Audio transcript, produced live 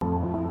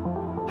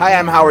Hi,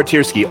 I'm Howard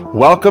Tiersky.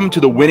 Welcome to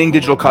the Winning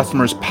Digital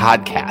Customers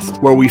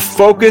podcast, where we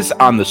focus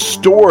on the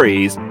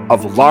stories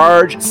of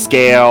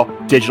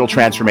large-scale digital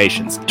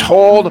transformations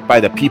told by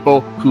the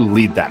people who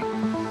lead them.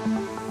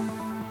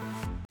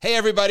 Hey,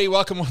 everybody.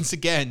 Welcome once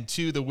again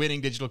to the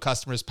Winning Digital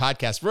Customers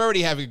podcast. We're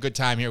already having a good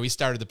time here. We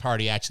started the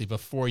party actually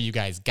before you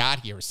guys got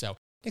here, so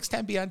next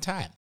time be on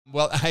time.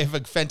 Well, I have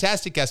a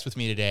fantastic guest with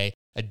me today,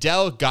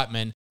 Adele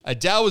Gutman.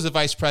 Adele was the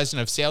Vice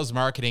President of Sales,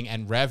 Marketing,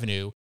 and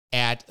Revenue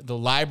at the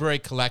Library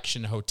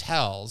Collection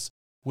Hotels,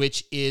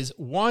 which is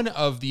one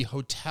of the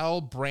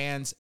hotel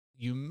brands.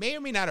 You may or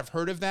may not have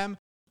heard of them,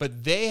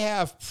 but they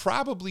have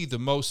probably the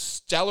most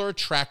stellar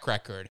track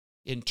record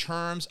in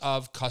terms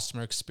of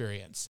customer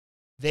experience.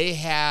 They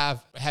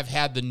have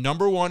had the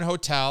number one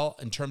hotel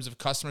in terms of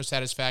customer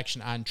satisfaction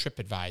on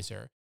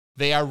TripAdvisor.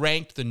 They are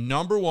ranked the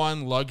number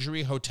one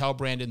luxury hotel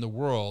brand in the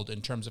world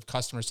in terms of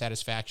customer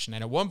satisfaction.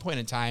 And at one point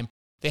in time,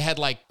 they had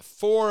like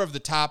 4 of the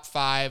top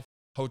 5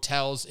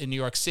 hotels in New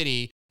York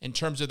City in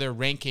terms of their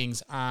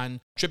rankings on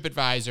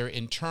TripAdvisor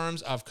in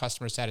terms of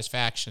customer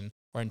satisfaction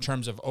or in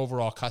terms of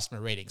overall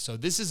customer rating. So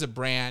this is a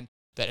brand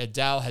that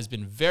Adele has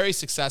been very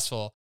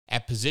successful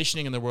at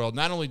positioning in the world,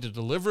 not only to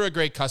deliver a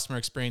great customer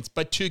experience,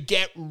 but to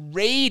get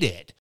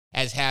rated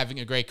as having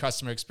a great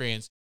customer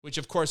experience, which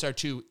of course are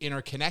two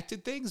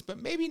interconnected things,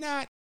 but maybe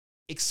not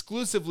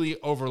exclusively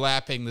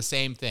overlapping the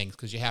same things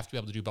because you have to be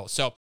able to do both.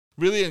 So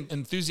really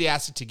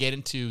enthusiastic to get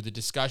into the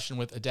discussion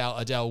with Adele.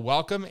 Adele,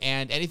 welcome.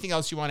 And anything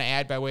else you want to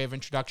add by way of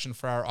introduction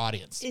for our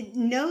audience?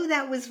 No,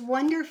 that was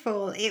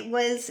wonderful. It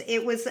was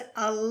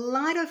a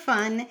lot of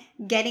fun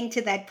getting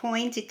to that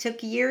point. It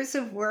took years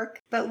of work,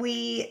 but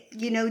we,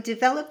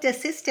 developed a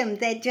system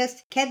that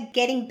just kept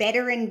getting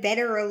better and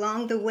better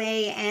along the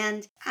way.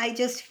 And I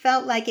just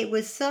felt like it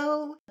was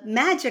so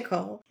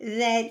magical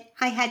that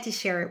I had to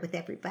share it with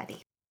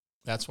everybody.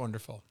 That's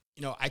wonderful.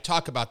 I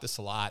talk about this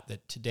a lot,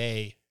 that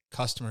today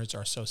customers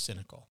are so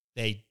cynical.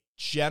 They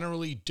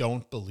generally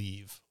don't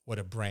believe what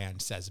a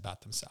brand says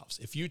about themselves.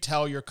 If you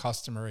tell your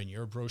customer in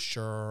your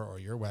brochure or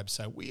your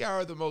website, we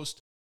are the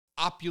most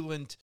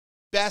opulent,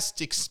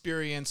 best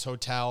experience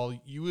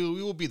hotel, we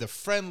will be the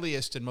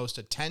friendliest and most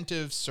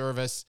attentive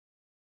service.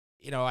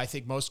 I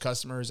think most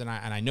customers, and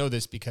I know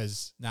this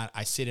because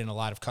I sit in a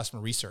lot of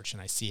customer research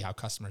and I see how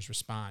customers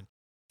respond.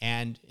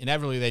 And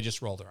inevitably, they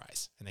just roll their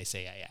eyes and they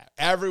say, yeah,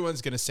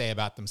 everyone's going to say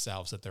about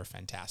themselves that they're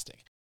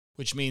fantastic.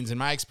 Which means, in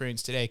my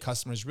experience today,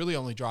 customers really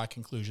only draw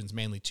conclusions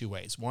mainly 2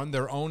 ways. One,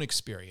 their own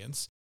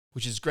experience,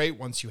 which is great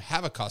once you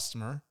have a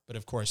customer, but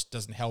of course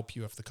doesn't help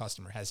you if the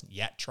customer hasn't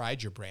yet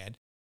tried your brand.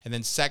 And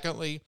then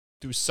secondly,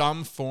 through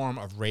some form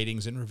of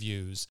ratings and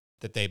reviews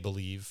that they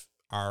believe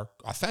are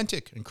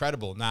authentic and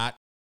credible, not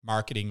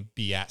marketing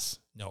BS,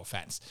 no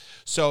offense.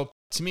 So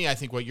to me, I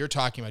think what you're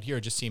talking about here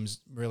just seems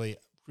really,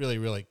 really,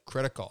 really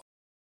critical.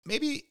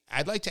 Maybe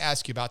I'd like to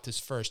ask you about this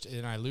first,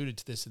 and I alluded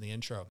to this in the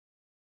intro.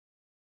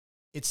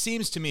 It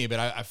seems to me, but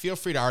I feel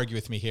free to argue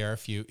with me here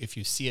if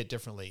you see it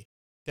differently,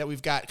 that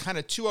we've got kind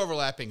of 2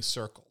 overlapping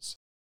circles.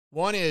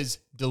 One is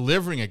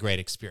delivering a great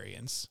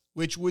experience,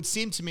 which would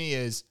seem to me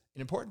is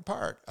an important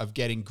part of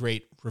getting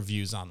great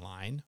reviews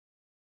online.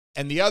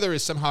 And the other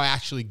is somehow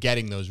actually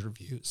getting those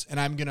reviews. And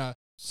I'm going to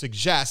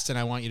suggest, and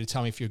I want you to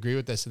tell me if you agree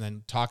with this and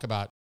then talk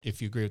about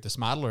if you agree with this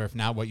model or if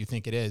not, what you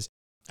think it is.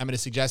 I'm going to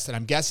suggest that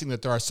I'm guessing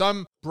that there are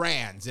some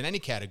brands in any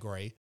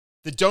category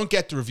that don't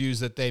get the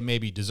reviews that they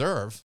maybe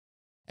deserve.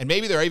 And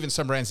maybe there are even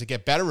some brands that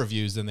get better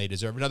reviews than they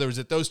deserve. In other words,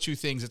 that those 2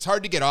 things, it's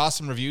hard to get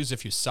awesome reviews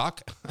if you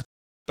suck.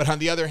 But on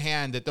the other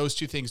hand, that those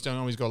 2 things don't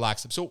always go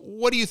lockstep. So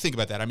what do you think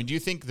about that? I mean, do you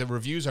think the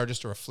reviews are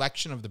just a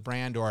reflection of the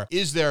brand, or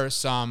is there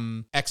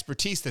some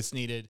expertise that's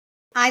needed?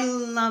 I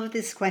love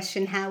this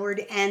question,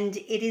 Howard. And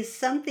it is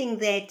something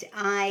that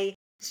I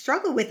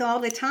struggle with all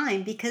the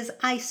time because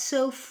I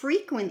so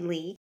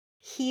frequently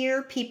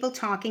hear people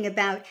talking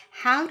about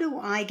how do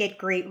I get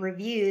great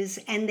reviews,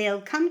 and they'll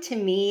come to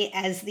me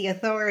as the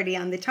authority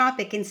on the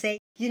topic and say,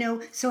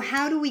 so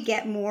how do we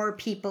get more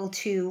people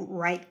to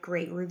write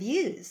great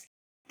reviews?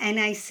 And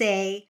I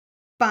say,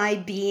 by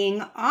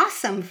being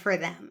awesome for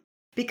them,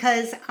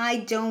 because I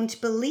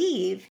don't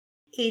believe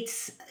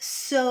it's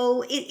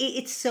so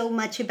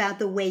much about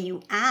the way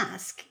you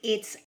ask.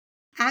 It's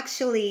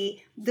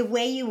actually the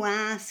way you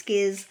ask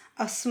is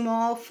a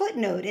small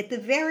footnote at the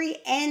very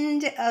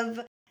end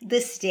of the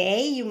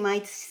stay. You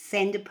might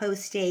send a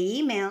post-stay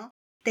email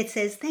that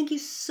says, thank you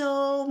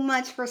so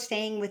much for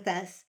staying with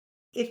us.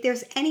 If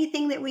there's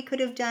anything that we could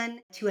have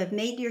done to have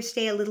made your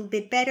stay a little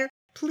bit better,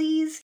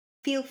 please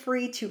feel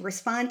free to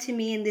respond to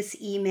me in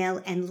this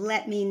email and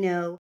let me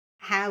know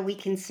how we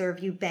can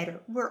serve you better.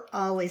 We're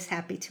always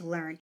happy to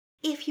learn.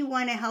 If you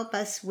want to help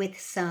us with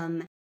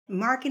some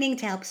marketing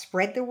to help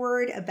spread the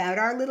word about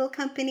our little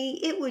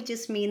company, it would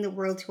just mean the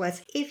world to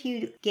us if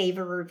you gave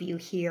a review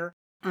here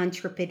on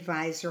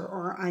TripAdvisor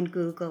or on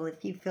Google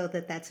if you feel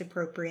that that's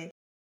appropriate.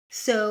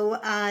 So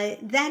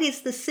that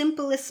is the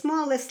simplest,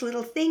 smallest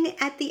little thing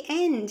at the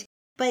end.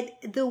 But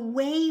the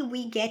way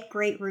we get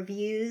great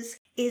reviews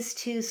is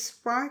to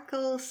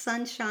sparkle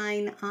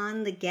sunshine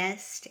on the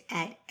guest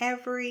at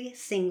every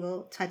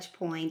single touch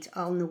point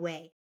on the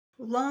way,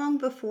 long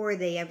before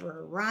they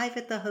ever arrive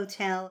at the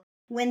hotel,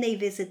 when they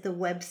visit the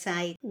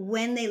website,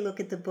 when they look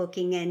at the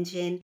booking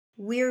engine.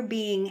 We're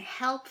being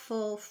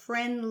helpful,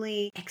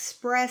 friendly,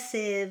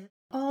 expressive.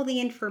 All the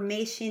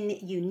information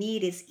you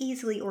need is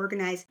easily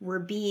organized. We're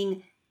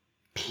being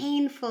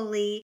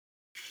painfully,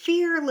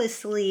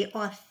 fearlessly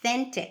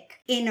authentic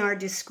in our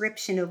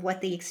description of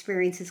what the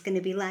experience is going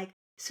to be like,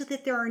 so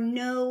that there are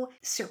no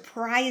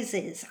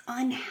surprises,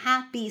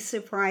 unhappy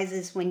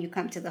surprises when you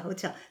come to the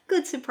hotel.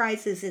 Good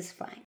surprises is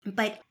fine,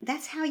 but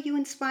that's how you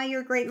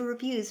inspire great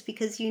reviews,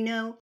 because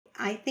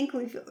I think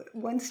we've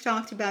once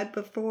talked about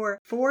before,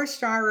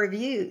 4-star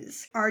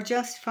reviews are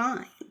just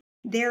fine.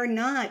 They're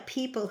not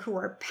people who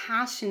are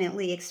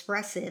passionately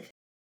expressive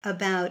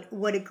about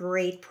what a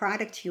great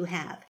product you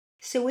have.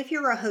 So if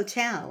you're a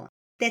hotel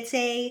that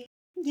say,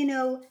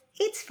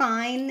 it's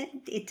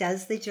fine, it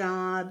does the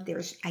job,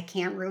 I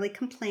can't really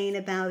complain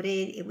about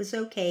it, it was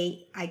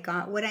okay, I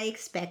got what I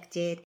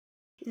expected,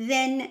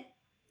 then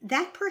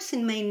that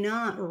person may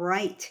not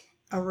write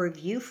a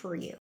review for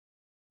you.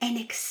 An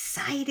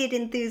excited,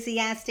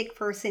 enthusiastic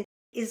person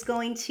is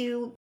going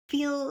to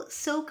feel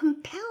so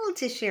compelled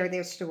to share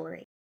their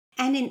story.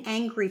 And an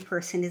angry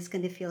person is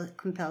going to feel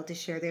compelled to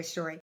share their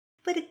story.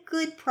 But a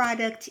good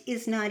product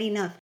is not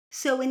enough.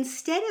 So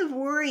instead of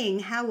worrying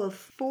how a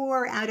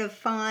 4 out of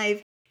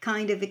 5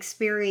 kind of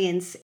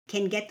experience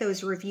can get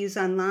those reviews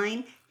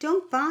online,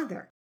 don't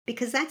bother,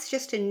 because that's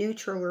just a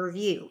neutral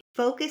review.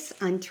 Focus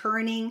on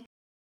turning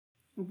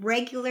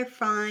regular,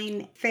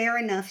 fine, fair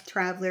enough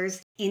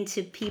travelers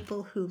into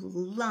people who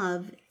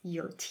love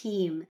your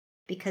team,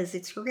 because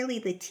it's really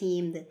the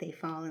team that they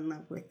fall in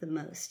love with the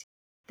most.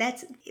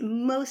 That's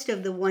most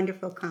of the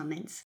wonderful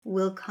comments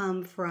will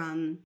come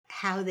from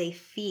how they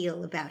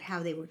feel about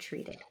how they were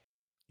treated.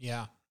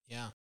 Yeah.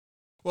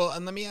 Well,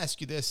 and let me ask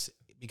you this,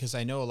 because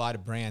I know a lot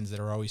of brands that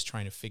are always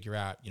trying to figure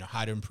out,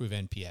 how to improve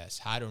NPS,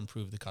 how to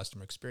improve the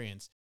customer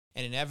experience.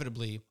 And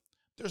inevitably,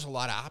 there's a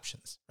lot of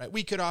options, right?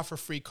 We could offer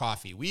free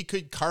coffee. We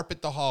could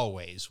carpet the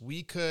hallways.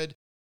 We could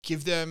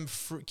give them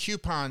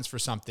coupons for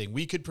something.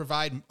 We could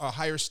provide a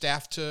higher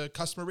staff to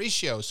customer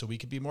ratio so we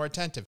could be more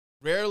attentive.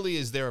 Rarely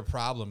is there a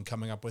problem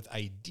coming up with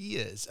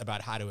ideas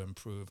about how to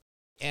improve.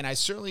 And I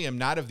certainly am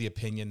not of the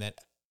opinion that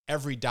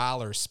every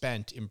dollar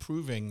spent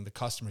improving the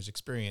customer's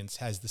experience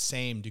has the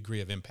same degree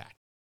of impact.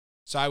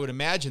 So I would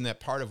imagine that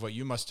part of what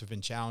you must have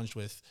been challenged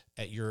with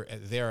at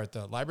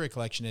the library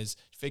collection is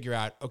figure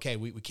out, okay,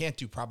 we can't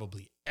do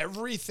probably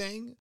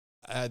everything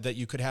that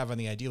you could have on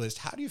the idea list.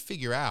 How do you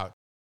figure out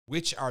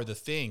which are the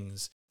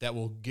things that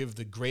will give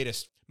the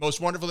greatest,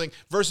 most wonderful thing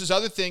versus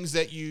other things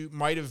that you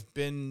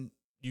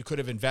could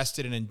have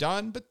invested in and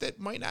done, but that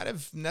might not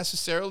have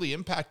necessarily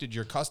impacted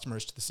your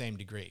customers to the same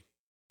degree?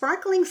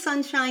 Sparkling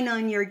sunshine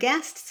on your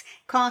guests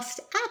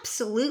costs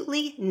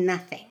absolutely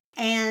nothing.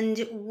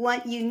 And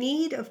what you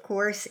need, of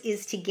course,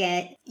 is to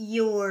get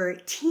your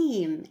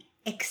team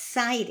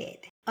excited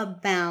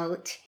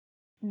about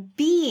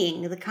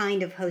being the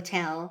kind of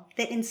hotel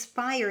that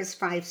inspires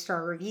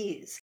 5-star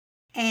reviews.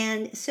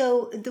 And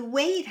so the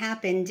way it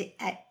happened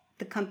at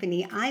the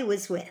company I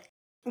was with,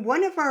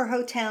 one of our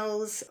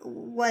hotels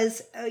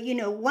was,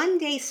 one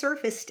day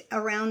surfaced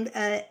around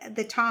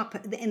the top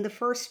in the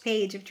first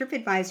page of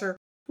TripAdvisor,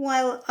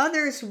 while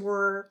others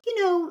were,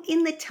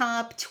 in the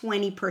top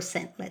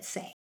 20%, let's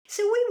say.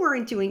 So we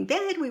weren't doing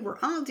bad, we were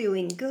all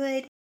doing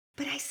good.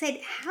 But I said,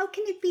 how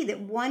can it be that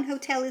one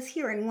hotel is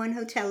here and one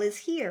hotel is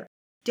here?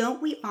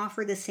 Don't we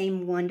offer the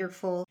same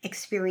wonderful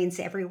experience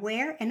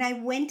everywhere? And I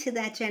went to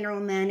that general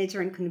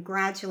manager and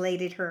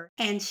congratulated her.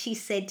 And she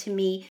said to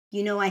me,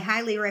 I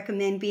highly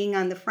recommend being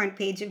on the front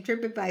page of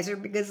TripAdvisor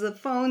because the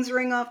phones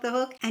ring off the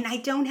hook and I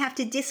don't have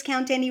to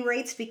discount any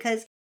rates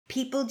because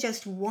people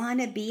just want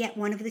to be at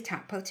one of the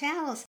top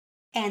hotels.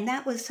 And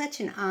that was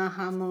such an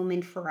aha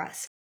moment for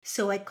us.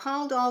 So I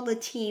called all the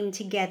team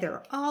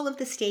together, all of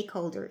the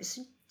stakeholders,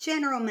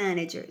 general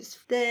managers,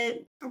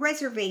 the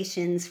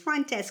reservations,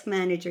 front desk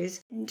managers,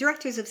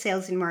 directors of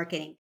sales and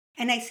marketing.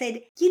 And I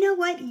said, you know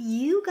what?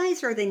 You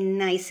guys are the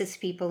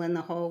nicest people in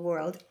the whole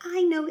world.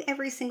 I know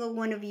every single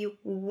one of you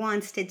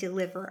wants to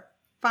deliver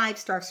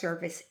 5-star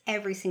service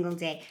every single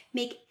day.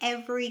 Make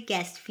every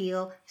guest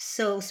feel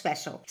so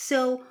special.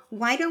 So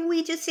why don't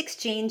we just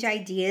exchange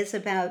ideas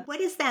about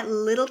what is that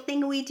little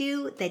thing we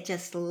do that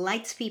just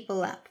lights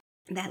people up?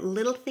 That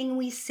little thing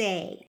we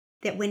say,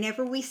 that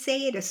whenever we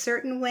say it a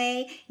certain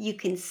way, you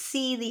can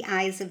see the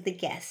eyes of the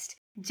guest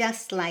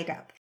just light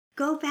up.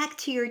 Go back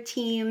to your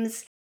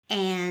teams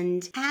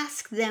and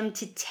ask them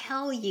to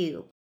tell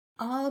you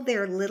all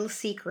their little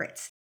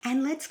secrets.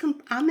 And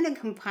I'm going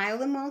to compile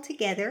them all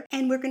together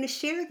and we're going to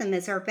share them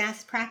as our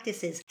best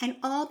practices and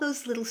all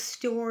those little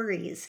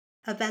stories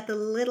about the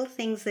little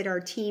things that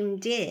our team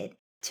did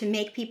to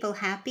make people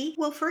happy?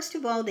 Well, first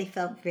of all, they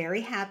felt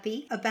very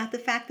happy about the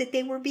fact that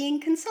they were being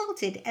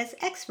consulted as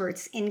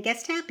experts in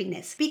guest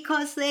happiness,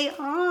 because they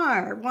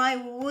are. Why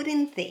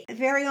wouldn't they?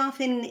 Very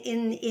often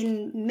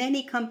in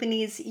many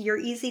companies, you're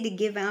easy to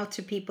give out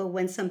to people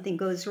when something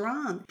goes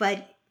wrong,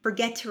 but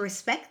forget to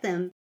respect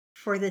them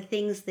for the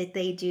things that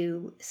they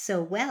do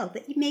so well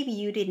that maybe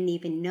you didn't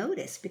even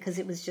notice because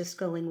it was just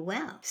going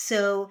well.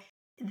 So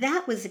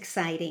that was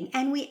exciting.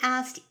 And we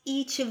asked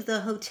each of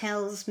the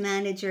hotel's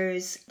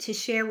managers to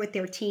share with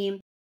their team,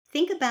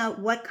 think about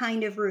what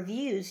kind of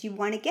reviews you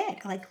want to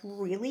get. Like,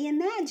 really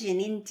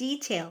imagine in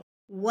detail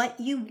what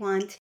you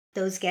want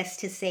those guests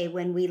to say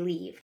when we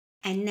leave.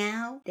 And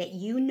now that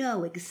you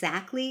know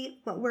exactly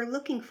what we're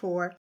looking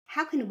for,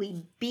 how can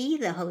we be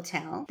the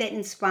hotel that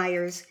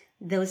inspires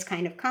those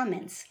kind of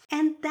comments?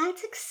 And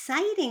that's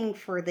exciting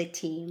for the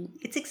team.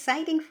 It's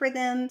exciting for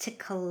them to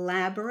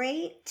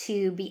collaborate,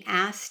 to be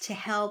asked to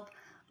help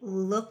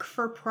look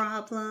for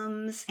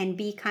problems and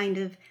be kind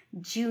of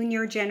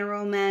junior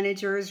general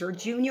managers or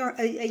junior,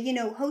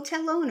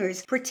 hotel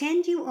owners.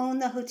 Pretend you own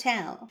the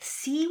hotel.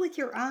 See with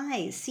your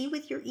eyes, see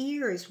with your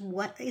ears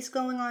what is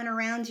going on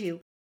around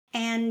you,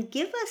 and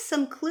give us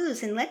some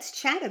clues. And let's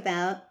chat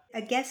about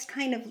a guest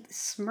kind of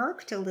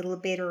smirked a little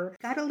bit or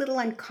got a little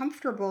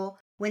uncomfortable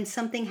when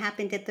something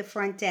happened at the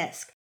front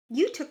desk.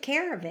 You took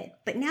care of it,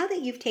 but now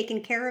that you've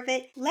taken care of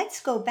it,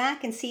 let's go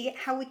back and see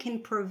how we can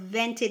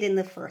prevent it in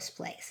the first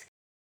place.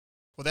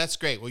 Well, that's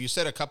great. Well, you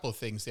said a couple of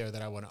things there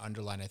that I want to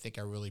underline, I think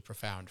are really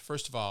profound.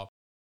 First of all,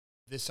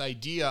 this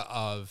idea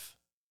of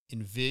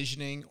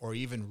envisioning or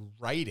even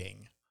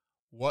writing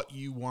what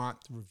you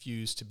want the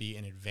reviews to be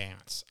in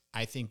advance.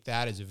 I think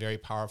that is a very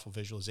powerful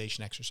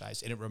visualization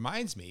exercise. And it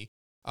reminds me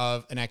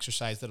of an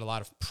exercise that a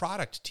lot of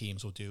product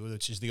teams will do,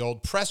 which is the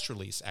old press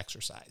release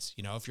exercise.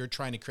 You know, if you're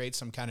trying to create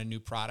some kind of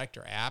new product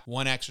or app,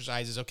 one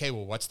exercise is, okay,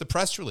 well, what's the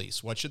press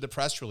release? What should the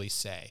press release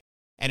say?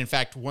 And in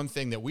fact, one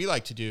thing that we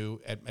like to do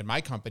at my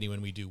company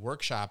when we do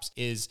workshops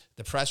is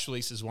the press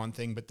release is one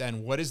thing, but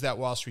then what does that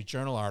Wall Street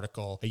Journal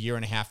article a year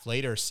and a half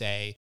later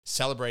say,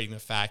 celebrating the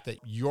fact that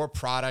your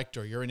product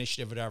or your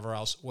initiative, whatever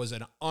else, was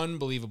an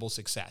unbelievable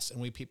success?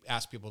 And we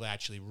ask people to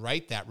actually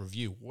write that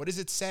review. What does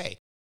it say?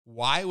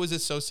 Why was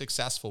it so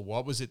successful?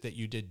 What was it that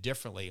you did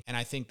differently? And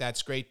I think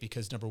that's great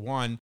because, number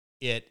one,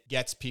 it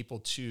gets people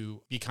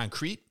to be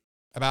concrete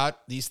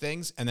about these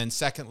things. And then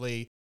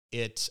secondly,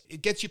 it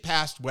gets you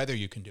past whether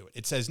you can do it.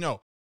 It says,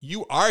 no,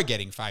 you are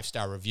getting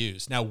 5-star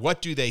reviews. Now,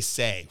 what do they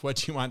say? What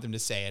do you want them to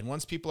say? And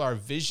once people are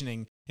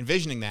envisioning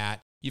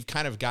that, you've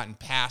kind of gotten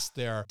past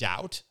their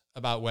doubt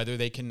about whether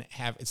they can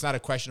have, it's not a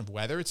question of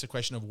whether, it's a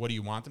question of what do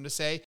you want them to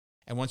say?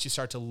 And once you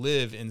start to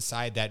live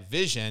inside that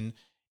vision,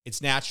 it's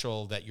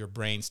natural that your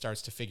brain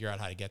starts to figure out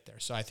how to get there.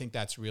 So I think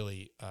that's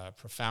really a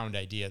profound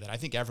idea that I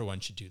think everyone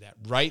should do that.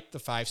 Write the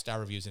 5-star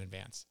reviews in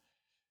advance.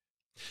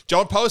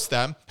 Don't post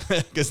them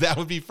because that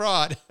would be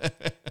fraud.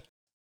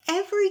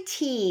 Every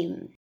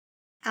team,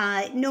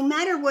 no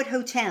matter what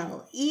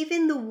hotel,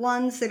 even the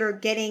ones that are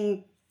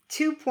getting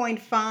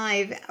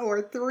 2.5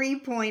 or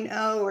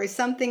 3.0 or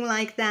something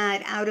like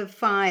that out of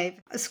 5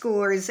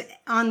 scores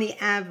on the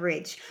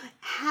average,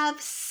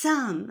 have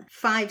some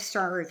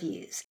 5-star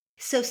reviews.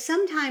 So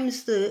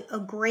sometimes a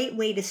great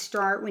way to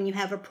start when you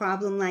have a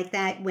problem like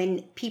that,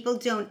 when people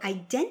don't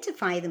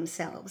identify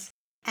themselves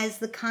as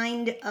the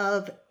kind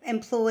of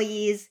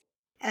employees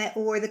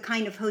or the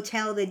kind of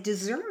hotel that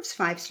deserves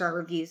 5-star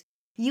reviews,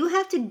 you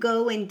have to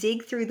go and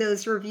dig through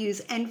those reviews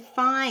and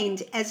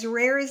find, as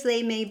rare as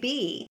they may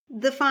be,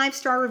 the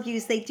 5-star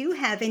reviews they do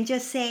have and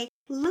just say,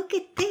 look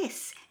at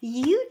this,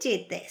 you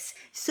did this.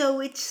 So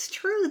it's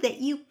true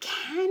that you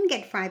can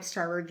get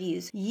 5-star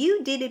reviews.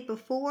 You did it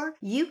before,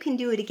 you can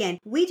do it again.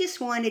 We just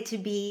want it to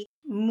be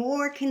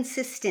more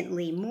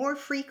consistently, more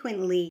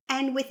frequently,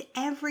 and with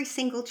every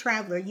single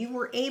traveler. You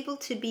were able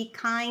to be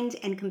kind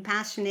and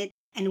compassionate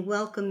and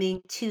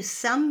welcoming to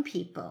some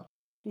people.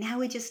 Now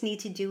we just need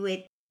to do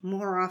it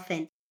more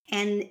often.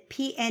 And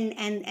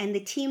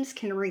the teams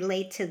can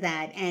relate to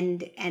that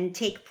and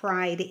take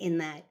pride in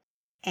that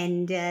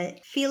and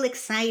feel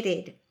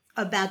excited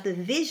about the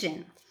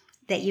vision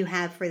that you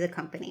have for the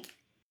company.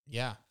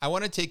 Yeah. I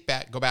want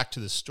to go back to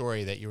the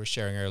story that you were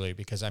sharing earlier,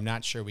 because I'm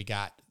not sure we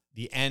got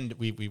the end.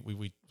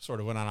 We sort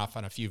of went off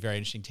on a few very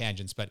interesting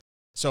tangents. But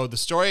so the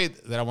story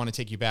that I want to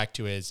take you back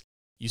to is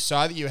you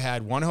saw that you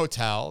had one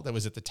hotel that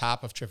was at the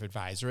top of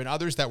TripAdvisor and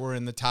others that were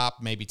in the top,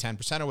 maybe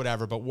 10% or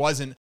whatever, but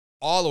wasn't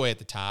all the way at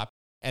the top.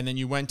 And then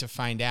you went to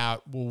find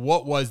out, well,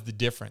 what was the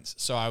difference?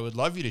 So I would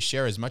love you to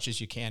share as much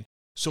as you can.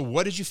 So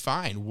what did you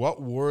find?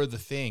 What were the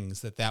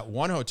things that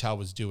one hotel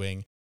was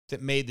doing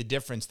that made the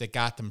difference, that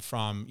got them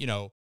from,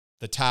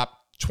 the top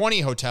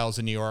 20 hotels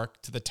in New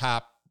York to the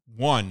top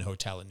 1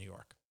 hotel in New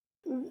York?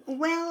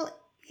 Well,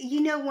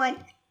 you know what?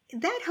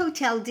 That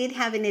hotel did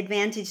have an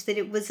advantage that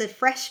it was a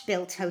fresh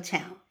built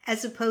hotel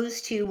as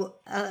opposed to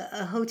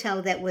a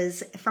hotel that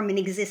was from an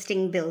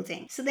existing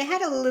building. So they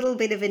had a little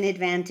bit of an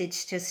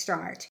advantage to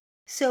start.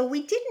 So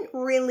we didn't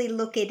really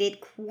look at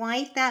it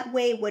quite that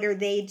way. What are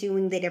they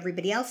doing that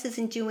everybody else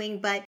isn't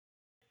doing? But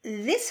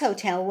this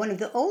hotel, one of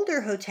the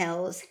older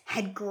hotels,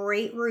 had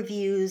great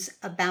reviews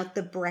about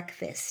the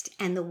breakfast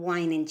and the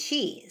wine and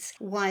cheese,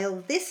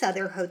 while this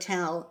other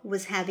hotel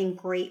was having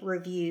great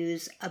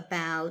reviews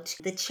about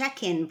the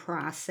check-in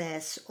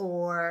process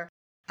or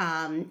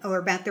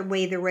about the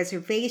way the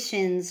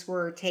reservations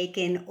were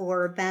taken,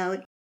 or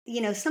about,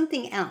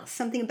 something else,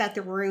 something about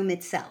the room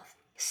itself.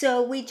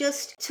 So we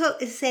just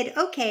said,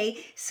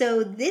 okay,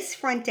 so this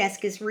front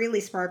desk is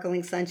really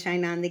sparkling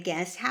sunshine on the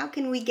guest. How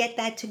can we get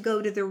that to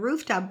go to the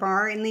rooftop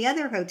bar in the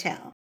other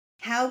hotel?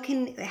 How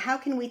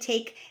can we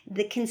take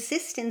the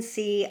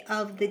consistency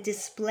of the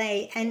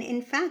display? And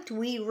in fact,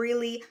 we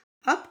really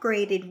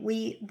upgraded.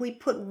 We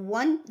put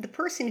the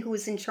person who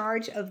was in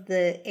charge of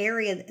the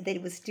area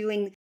that was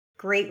doing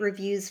great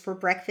reviews for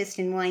breakfast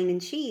and wine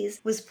and cheese,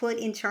 was put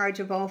in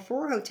charge of all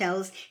 4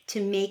 hotels to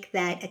make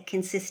that a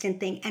consistent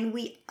thing. And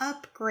we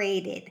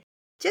upgraded,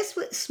 just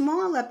with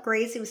small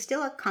upgrades. It was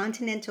still a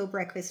continental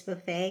breakfast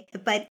buffet,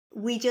 but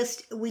we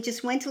just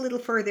went a little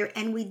further,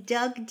 and we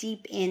dug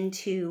deep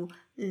into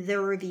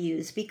the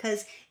reviews,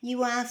 because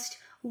you asked,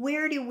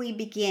 where do we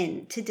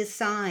begin to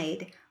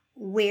decide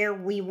where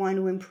we want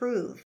to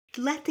improve?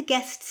 Let the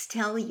guests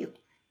tell you.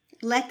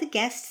 Let the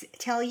guests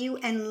tell you,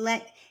 and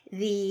let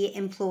the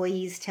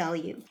employees tell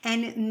you.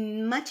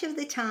 And much of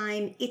the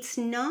time, it's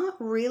not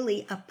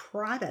really a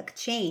product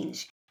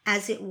change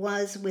as it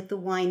was with the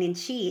wine and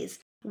cheese.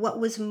 What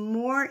was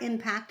more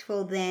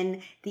impactful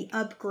than the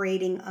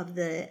upgrading of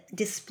the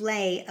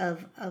display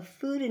of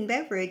food and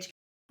beverage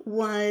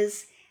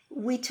was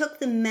we took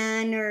the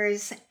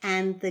manners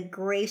and the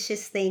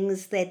gracious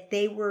things that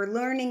they were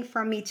learning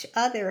from each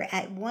other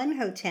at one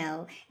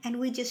hotel, and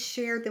we just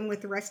shared them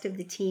with the rest of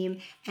the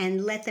team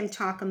and let them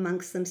talk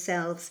amongst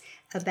themselves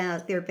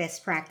about their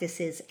best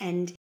practices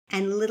and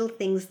little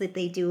things that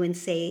they do and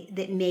say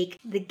that make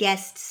the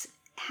guests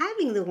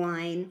having the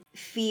wine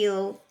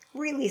feel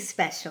really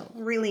special,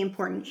 really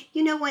important.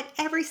 You know what?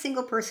 Every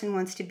single person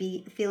wants to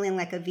be feeling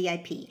like a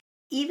VIP.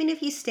 Even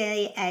if you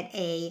stay at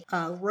a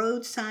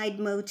roadside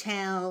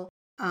motel,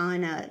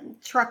 on a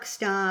truck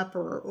stop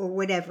or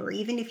whatever,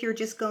 even if you're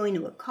just going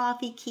to a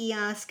coffee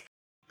kiosk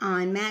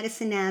on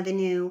Madison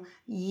Avenue,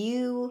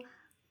 you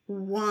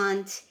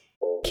want...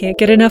 Can't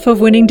get enough of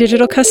Winning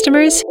Digital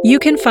Customers? You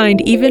can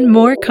find even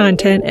more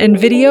content and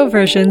video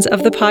versions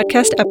of the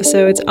podcast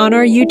episodes on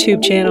our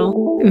YouTube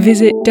channel.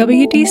 Visit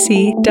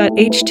wdc.ht/YouTube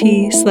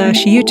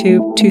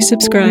to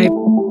subscribe.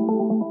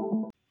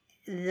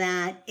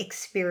 That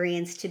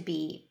experience to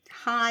be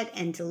hot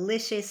and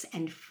delicious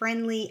and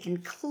friendly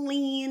and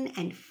clean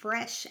and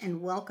fresh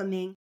and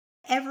welcoming.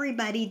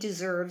 Everybody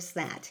deserves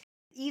that.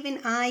 Even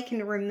I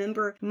can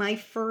remember my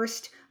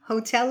first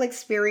hotel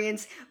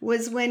experience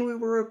was when we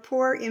were a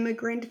poor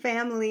immigrant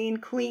family in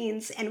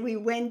Queens, and we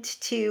went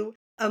to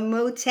a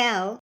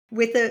motel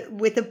with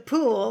a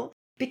pool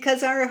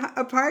because our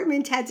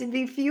apartment had to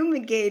be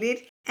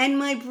fumigated. And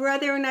my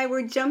brother and I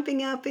were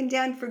jumping up and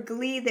down for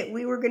glee that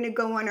we were going to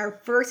go on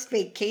our first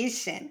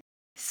vacation.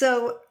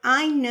 So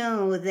I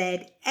know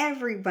that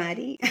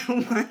everybody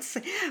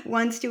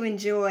wants to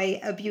enjoy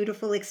a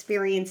beautiful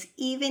experience,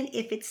 even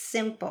if it's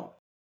simple.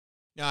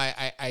 No,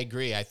 I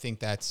agree. I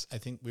think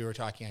we were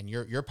talking on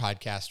your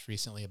podcast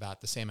recently about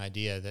the same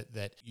idea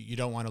that you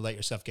don't want to let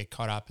yourself get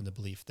caught up in the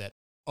belief that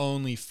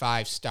only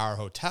 5-star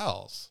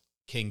hotels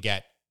can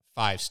get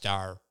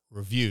 5-star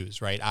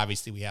reviews, right?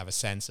 Obviously, we have a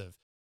sense of,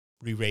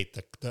 we rate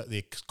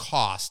the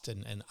cost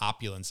and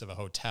opulence of a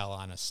hotel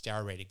on a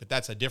star rating, but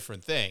that's a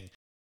different thing.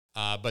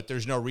 But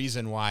there's no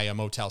reason why a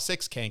Motel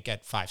 6 can't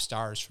get 5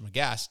 stars from a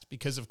guest,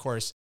 because of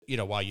course,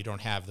 while you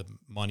don't have the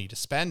money to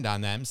spend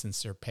on them,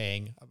 since they're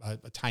paying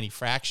a tiny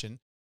fraction,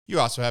 you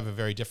also have a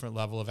very different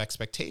level of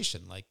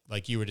expectation,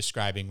 like you were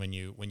describing when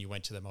you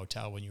went to the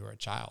motel when you were a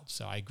child.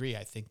 So I agree.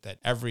 I think that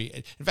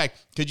in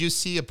fact, could you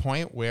see a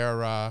point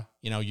where,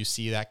 you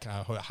see that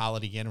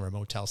Holiday Inn or a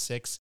Motel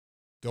 6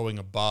 going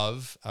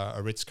above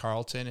a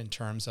Ritz-Carlton in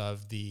terms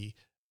of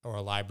or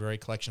a Library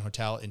Collection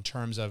hotel in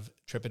terms of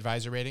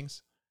TripAdvisor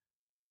ratings?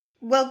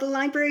 Well, the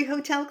Library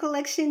Hotel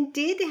Collection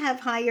did have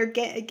higher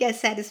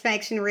guest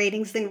satisfaction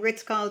ratings than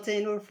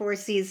Ritz-Carlton or Four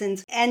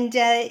Seasons. And,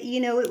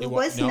 it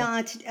was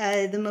not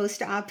the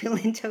most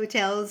opulent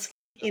hotels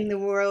in the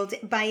world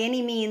by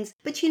any means.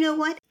 But you know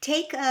what?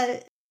 Take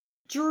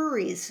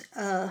Drury's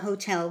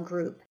hotel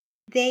group.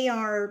 They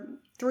are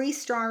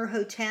 3-star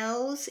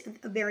hotels,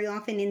 very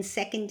often in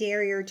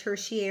secondary or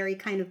tertiary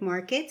kind of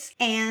markets.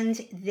 And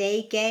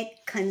they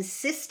get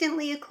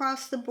consistently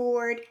across the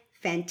board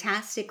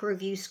fantastic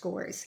review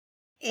scores.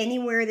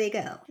 Anywhere they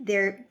go,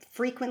 they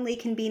frequently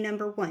can be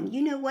number 1.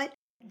 You know what?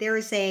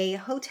 There's a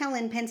hotel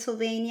in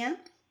Pennsylvania.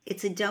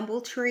 It's a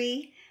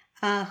DoubleTree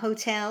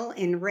hotel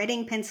in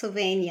Reading,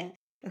 Pennsylvania,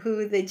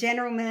 who the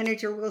general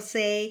manager will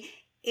say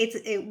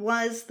it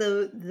was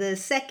the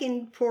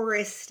second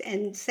poorest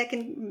and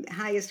second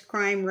highest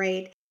crime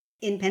rate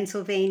in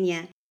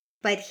Pennsylvania.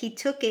 But he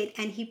took it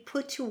and he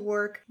put to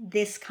work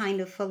this kind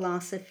of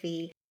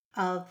philosophy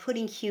of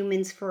putting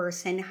humans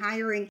first and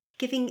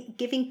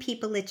giving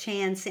people a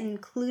chance and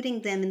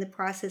including them in the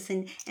process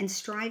and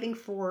striving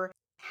for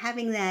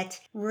having that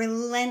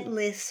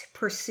relentless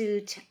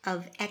pursuit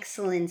of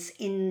excellence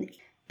in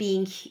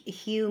being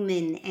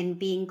human and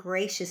being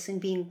gracious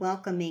and being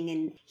welcoming.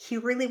 And he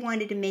really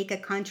wanted to make a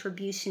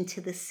contribution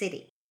to the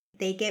city.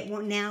 They get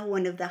now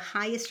one of the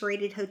highest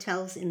rated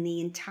hotels in the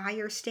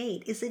entire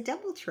state is a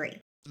DoubleTree.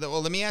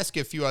 Well, let me ask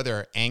you a few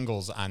other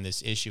angles on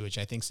this issue, which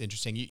I think is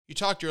interesting. You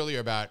talked earlier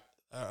about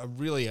a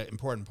really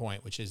important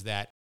point, which is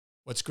that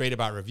what's great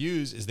about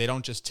reviews is they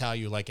don't just tell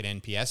you like an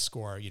NPS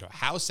score,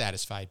 how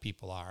satisfied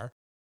people are.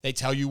 They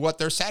tell you what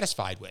they're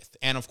satisfied with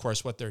and, of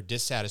course, what they're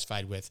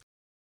dissatisfied with.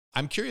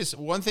 I'm curious,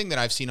 one thing that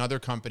I've seen other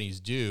companies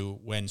do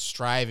when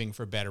striving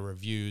for better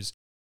reviews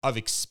of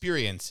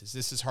experiences,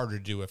 this is harder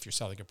to do if you're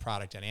selling a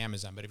product on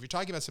Amazon, but if you're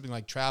talking about something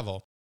like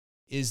travel,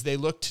 is they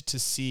looked to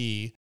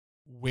see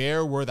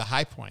where were the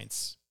high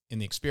points in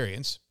the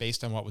experience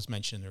based on what was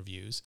mentioned in the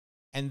reviews.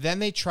 And then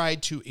they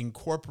tried to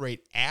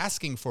incorporate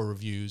asking for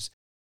reviews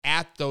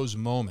at those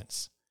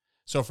moments.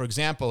 So for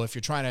example, if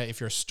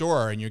you're a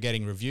store and you're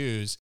getting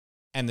reviews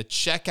and the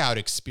checkout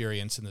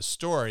experience in the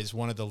store is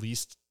one of the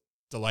least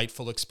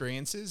delightful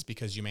experiences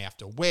because you may have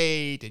to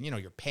wait and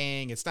you're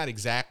paying, it's not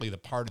exactly the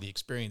part of the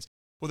experience.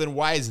 Well, then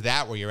why is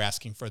that where you're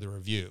asking for the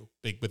review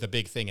with a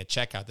big thing at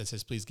checkout that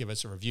says, please give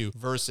us a review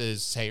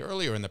versus, say,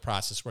 earlier in the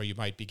process where you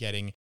might be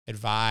getting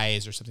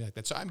advised or something like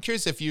that. So I'm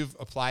curious if you've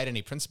applied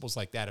any principles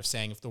like that of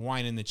saying if the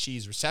wine and the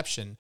cheese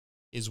reception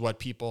is what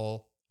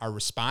people are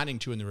responding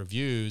to in the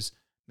reviews,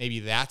 maybe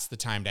that's the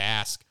time to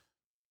ask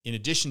in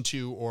addition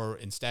to or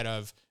instead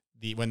of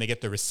when they get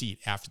the receipt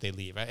after they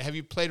leave. Have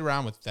you played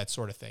around with that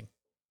sort of thing?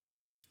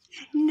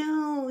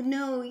 No.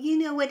 You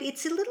know what?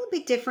 It's a little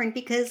bit different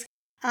because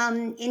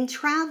in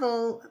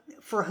travel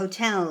for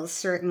hotels,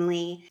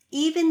 certainly,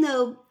 even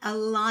though a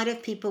lot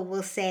of people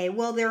will say,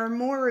 well, there are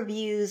more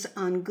reviews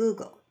on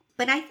Google,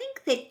 but I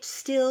think that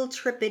still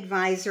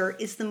TripAdvisor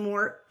is the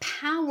more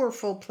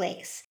powerful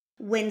place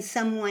when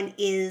someone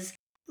is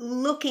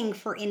looking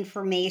for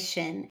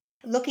information,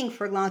 looking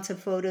for lots of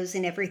photos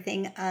and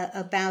everything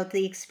about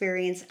the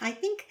experience. I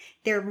think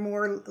they're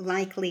more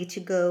likely to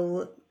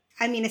go,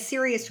 a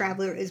serious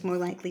traveler is more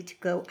likely to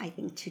go, I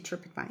think, to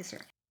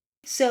TripAdvisor.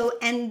 So,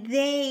 and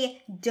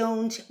they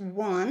don't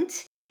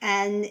want,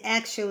 and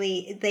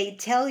actually they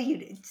tell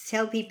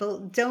people,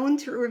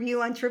 don't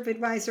review on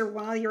TripAdvisor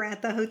while you're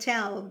at the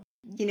hotel.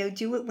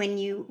 Do it when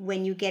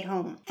you get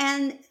home.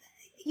 And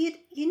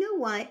you know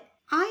what?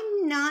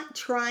 I'm not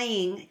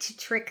trying to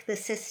trick the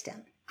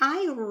system.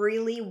 I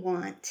really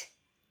want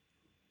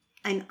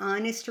an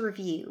honest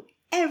review.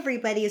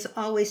 Everybody is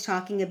always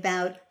talking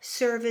about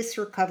service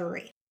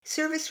recovery.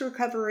 Service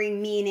recovery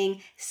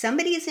meaning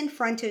somebody is in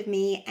front of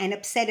me and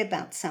upset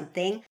about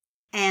something,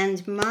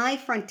 and my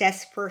front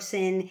desk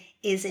person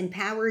is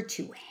empowered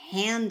to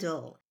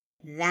handle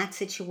that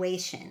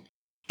situation.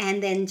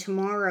 And then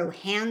tomorrow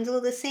handle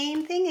the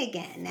same thing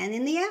again. And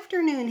in the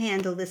afternoon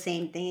handle the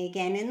same thing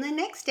again. And the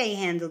next day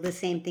handle the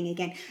same thing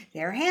again.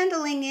 They're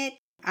handling it.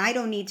 I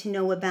don't need to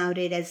know about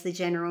it as the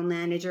general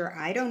manager.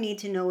 I don't need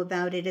to know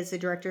about it as the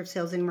director of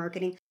sales and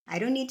marketing. I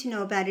don't need to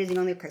know about it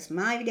only because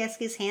my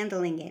desk is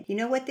handling it. You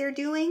know what they're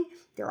doing?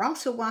 They're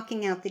also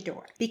walking out the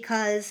door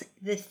because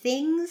the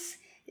things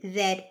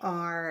that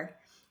are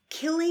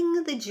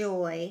killing the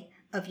joy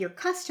of your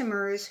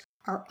customers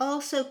are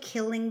also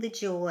killing the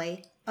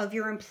joy of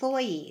your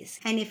employees.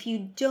 And if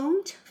you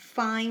don't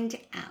find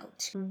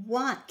out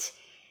what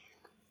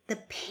the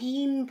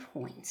pain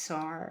points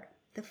are,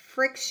 the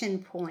friction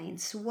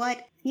points,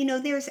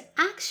 there's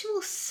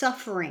actual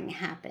suffering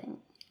happening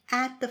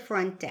at the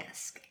front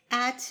desk,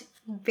 at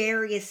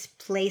various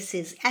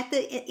places,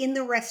 in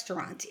the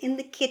restaurant, in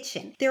the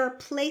kitchen. There are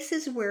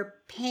places where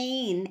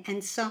pain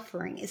and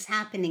suffering is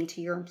happening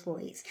to your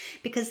employees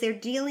because they're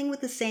dealing with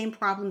the same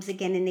problems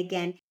again and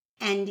again.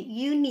 And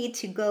you need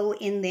to go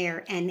in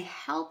there and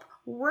help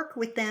work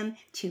with them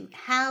to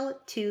how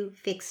to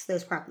fix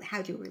those problems,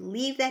 how to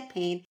relieve that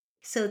pain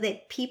so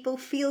that people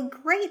feel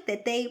great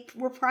that they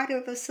were part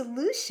of a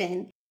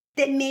solution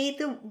that made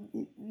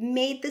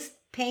this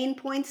pain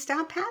point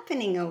stop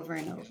happening over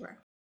and over.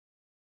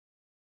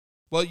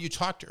 Well, you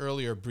talked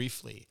earlier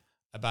briefly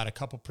about a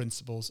couple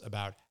principles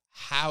about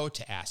how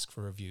to ask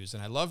for reviews.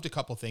 And I loved a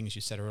couple things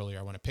you said earlier.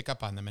 I want to pick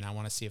up on them and I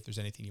want to see if there's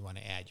anything you want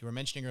to add. You were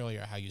mentioning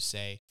earlier how you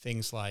say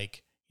things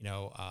like,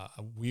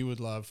 we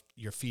would love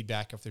your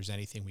feedback if there's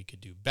anything we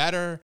could do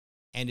better.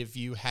 And if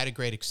you had a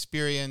great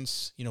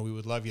experience, we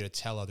would love you to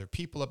tell other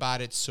people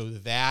about it so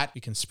that we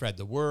can spread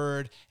the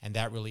word. And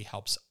that really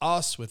helps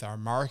us with our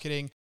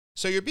marketing.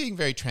 So you're being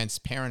very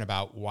transparent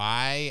about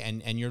why,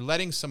 and you're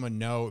letting someone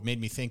know. It made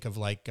me think of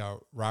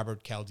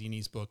Robert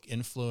Cialdini's book,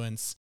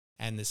 Influence,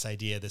 and this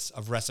idea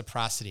of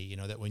reciprocity,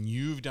 that when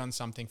you've done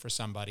something for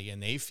somebody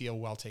and they feel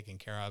well taken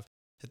care of,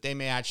 that they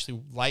may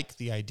actually like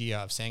the idea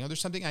of saying, oh,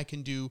 there's something I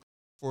can do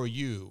for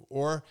you.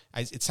 Or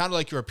it sounded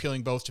like you're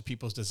appealing both to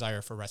people's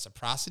desire for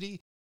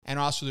reciprocity and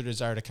also their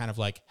desire to kind of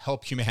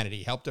help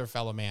humanity, help their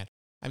fellow man.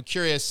 I'm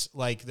curious,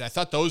 I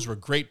thought those were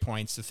great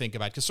points to think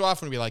about because so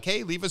often we'd be like,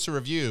 hey, leave us a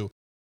review.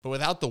 But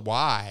without the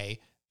why,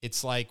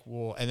 it's like,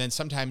 well, and then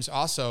sometimes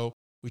also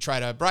we try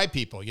to bribe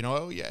people.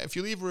 Oh, yeah, if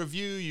you leave a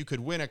review, you could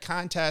win a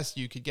contest,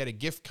 you could get a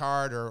gift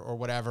card or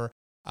whatever.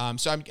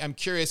 So I'm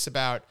curious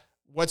about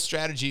what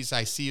strategies,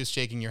 I see you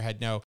shaking your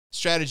head no,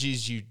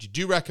 strategies you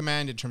do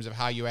recommend in terms of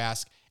how you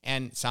ask.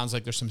 And it sounds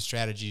like there's some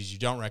strategies you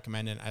don't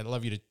recommend. And I'd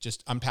love you to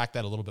just unpack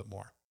that a little bit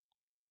more.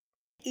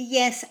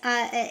 Yes,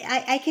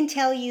 I can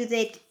tell you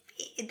that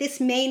this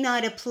may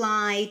not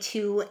apply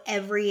to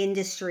every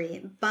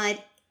industry,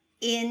 but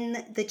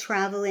in the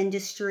travel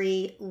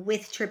industry,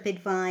 with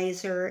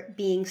TripAdvisor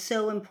being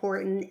so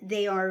important,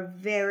 they are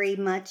very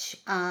much,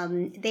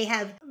 they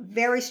have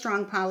very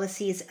strong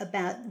policies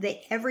about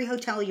that every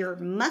hotelier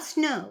must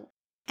know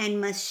and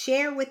must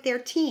share with their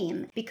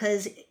team,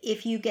 because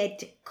if you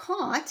get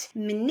caught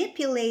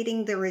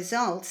manipulating the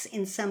results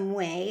in some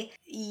way,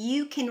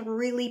 you can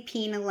really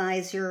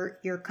penalize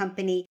your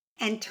company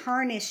and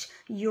tarnish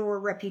your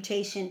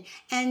reputation.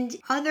 And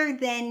other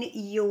than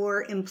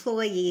your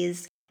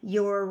employees,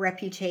 your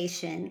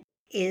reputation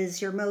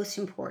is your most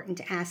important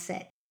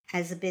asset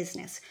as a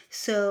business.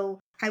 So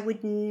I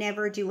would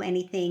never do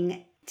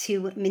anything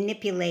to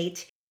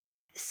manipulate,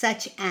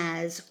 such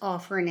as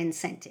offer an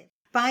incentive.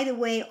 By the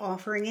way,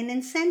 offering an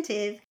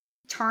incentive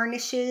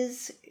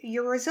tarnishes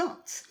your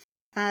results.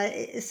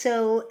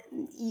 So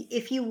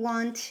if you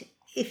want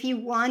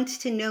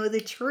to know the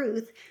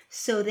truth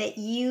so that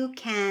you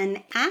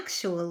can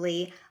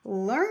actually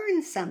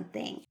learn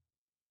something,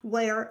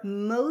 where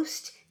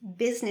most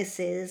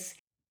businesses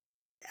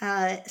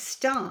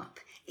stop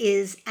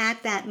is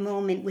at that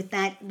moment with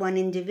that one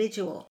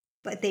individual.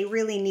 But they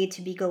really need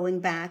to be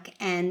going back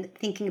and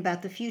thinking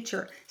about the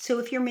future. So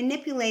if you're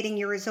manipulating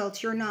your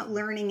results, you're not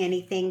learning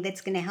anything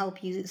that's going to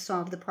help you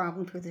solve the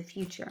problem for the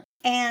future.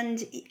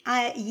 And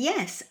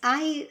yes,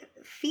 I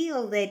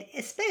feel that,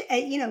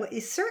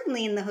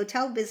 certainly in the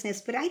hotel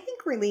business, but I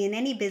think really in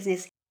any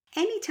business,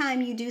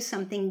 anytime you do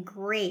something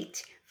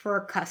great for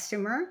a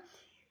customer,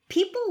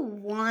 people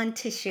want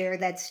to share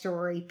that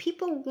story.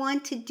 People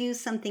want to do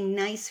something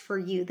nice for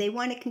you. They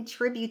want to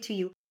contribute to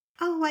you.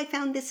 Oh, I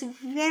found this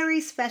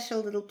very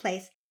special little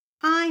place.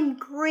 I'm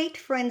great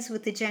friends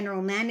with the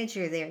general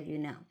manager there,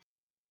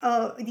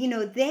 Oh,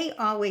 they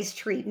always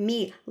treat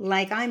me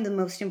like I'm the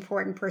most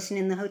important person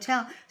in the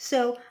hotel.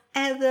 So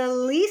the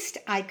least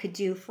I could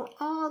do for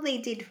all they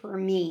did for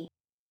me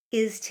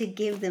is to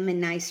give them a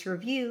nice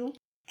review,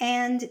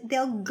 and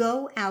they'll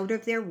go out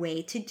of their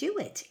way to do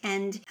it.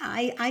 And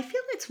I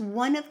feel it's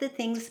one of the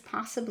things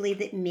possibly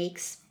that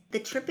makes the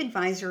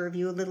TripAdvisor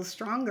review a little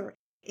stronger,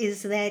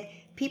 is that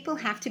people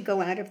have to go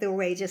out of their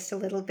way just a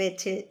little bit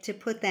to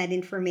put that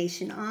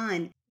information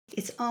on.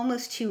 It's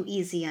almost too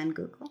easy on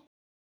Google.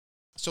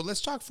 So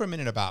let's talk for a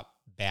minute about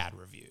bad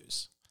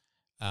reviews.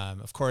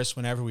 Of course,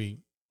 whenever we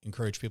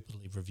encourage people to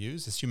leave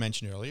reviews, as you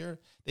mentioned earlier,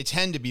 they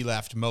tend to be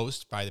left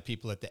most by the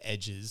people at the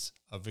edges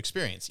of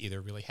experience,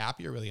 either really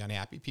happy or really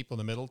unhappy. People in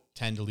the middle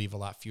tend to leave a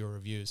lot fewer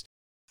reviews.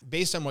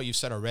 Based on what you've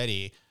said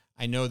already,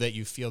 I know that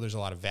you feel there's a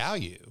lot of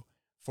value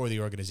for the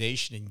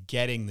organization in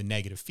getting the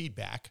negative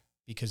feedback,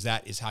 because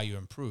that is how you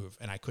improve.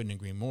 And I couldn't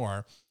agree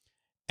more.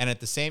 And at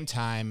the same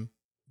time,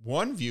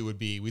 one view would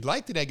be, we'd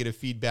like the negative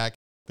feedback,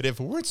 but if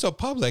it weren't so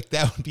public,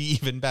 that would be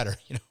even better.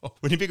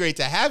 Wouldn't it be great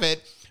to have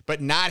it,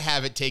 but not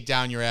have it take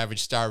down your average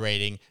star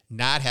rating,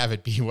 not have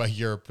it be what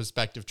your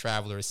prospective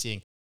traveler is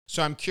seeing.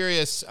 So I'm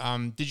curious,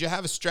 did you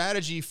have a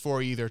strategy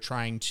for either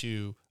trying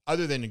to,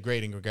 other than a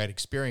great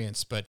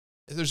experience, but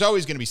there's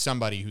always going to be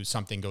somebody who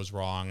something goes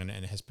wrong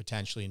and has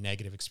potentially a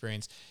negative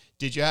experience.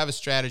 Did you have a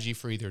strategy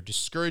for either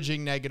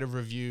discouraging negative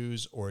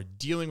reviews or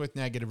dealing with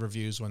negative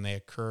reviews when they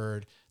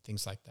occurred,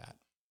 things like that?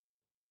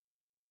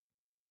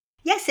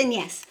 Yes and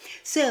yes.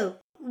 So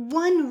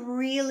one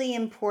really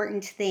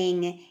important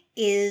thing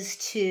is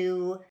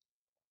to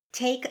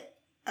take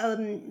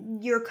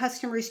your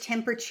customer's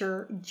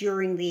temperature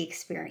during the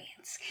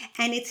experience.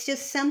 And it's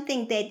just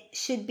something that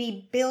should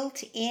be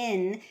built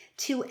in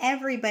to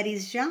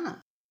everybody's job.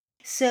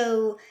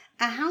 So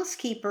a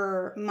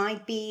housekeeper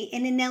might be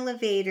in an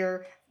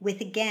elevator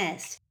with a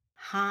guest.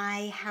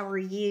 Hi, how are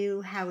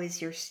you? How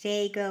is your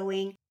stay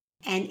going?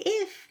 And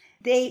if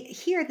they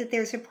hear that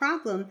there's a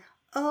problem,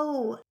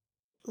 oh,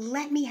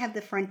 let me have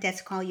the front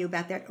desk call you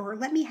about that, or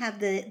let me have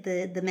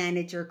the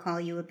manager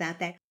call you about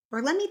that,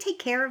 or let me take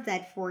care of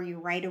that for you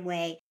right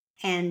away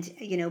and,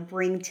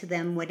 bring to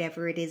them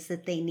whatever it is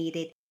that they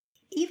needed.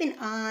 Even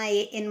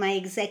in my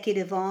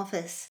executive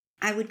office,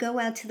 I would go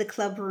out to the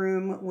club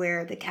room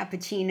where the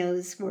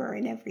cappuccinos were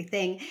and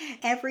everything.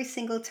 Every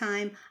single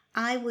time,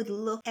 I would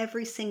look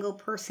every single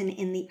person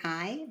in the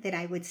eye that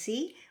I would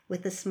see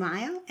with a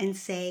smile and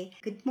say,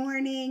 "Good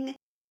morning.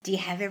 Do you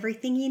have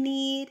everything you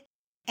need?"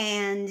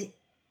 And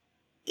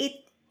it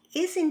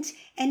isn't,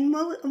 and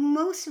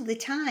most of the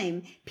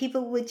time,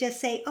 people would just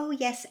say, "Oh,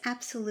 yes,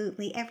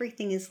 absolutely.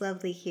 Everything is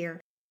lovely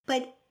here."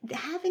 But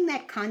having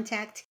that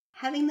contact,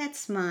 having that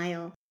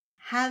smile,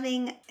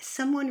 having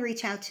someone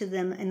reach out to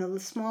them in a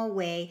small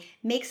way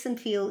makes them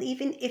feel,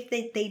 even if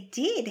they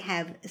did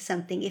have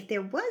something, if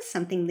there was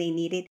something they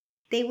needed,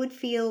 they would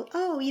feel,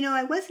 "Oh,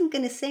 I wasn't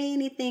going to say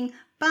anything,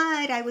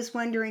 but I was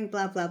wondering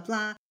blah, blah,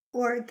 blah."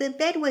 or the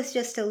bed was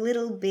just a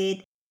little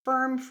bit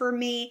firm for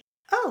me.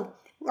 Oh,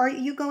 are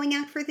you going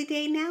out for the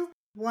day now?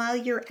 While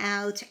you're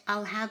out,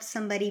 I'll have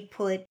somebody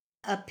put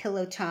a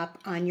pillow top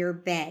on your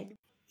bed.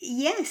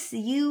 Yes,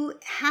 you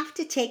have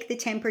to take the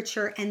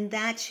temperature, and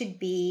that should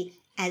be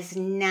as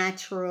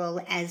natural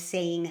as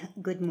saying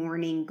good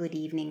morning, good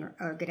evening,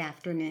 or good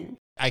afternoon.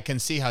 I can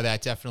see how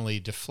that definitely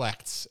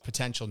deflects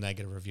potential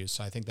negative reviews.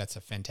 So I think that's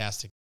a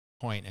fantastic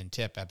point and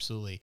tip.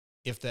 Absolutely.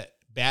 If the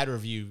bad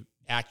review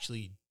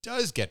actually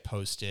does get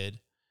posted,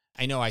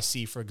 I know I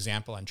see, for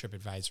example, on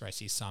TripAdvisor, I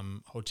see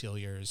some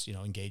hoteliers,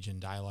 engage in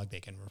dialogue. They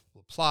can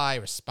reply,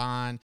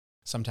 respond.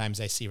 Sometimes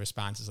I see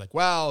responses like,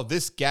 well,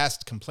 this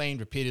guest complained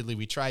repeatedly.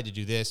 We tried to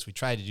do this. We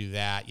tried to do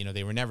that.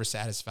 They were never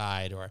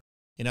satisfied. Or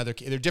they're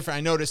different.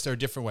 I noticed there are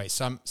different ways.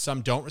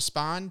 Some don't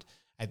respond.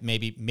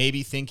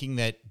 Maybe thinking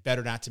that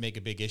better not to make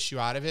a big issue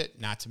out of it,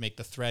 not to make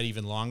the thread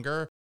even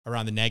longer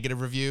around the negative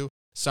review.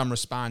 Some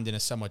respond in a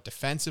somewhat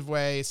defensive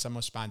way. Some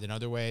respond in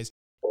other ways.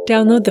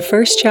 Download the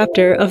first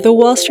chapter of the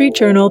Wall Street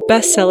Journal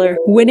bestseller,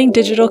 Winning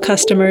Digital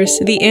Customers,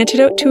 The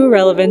Antidote to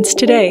Irrelevance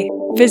today.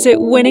 Visit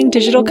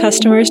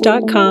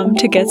winningdigitalcustomers.com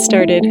to get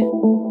started.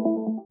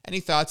 Any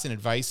thoughts and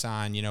advice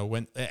on,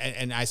 when,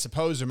 and I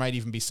suppose there might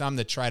even be some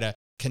that try to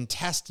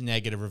contest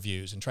negative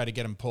reviews and try to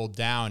get them pulled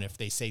down if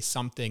they say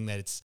something that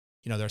it's,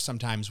 there are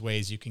sometimes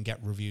ways you can get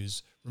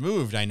reviews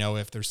removed. I know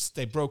if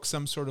they broke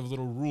some sort of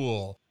little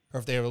rule, or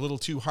if they were a little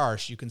too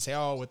harsh, you can say,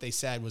 oh, what they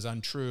said was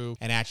untrue,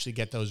 and actually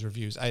get those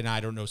reviews. And I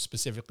don't know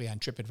specifically on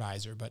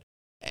TripAdvisor, but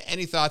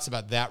any thoughts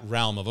about that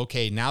realm of,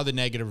 okay, now the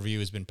negative review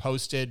has been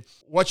posted.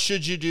 What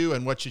should you do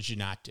and what should you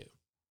not do?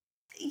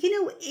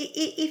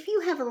 If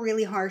you have a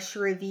really harsh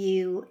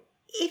review,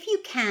 if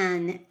you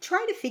can,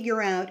 try to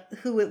figure out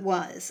who it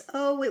was.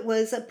 Oh, it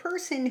was a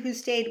person who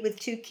stayed with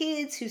 2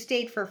 kids, who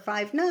stayed for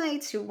 5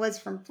 nights, who was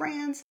from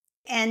France.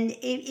 And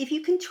if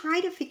you can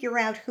try to figure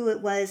out who it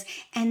was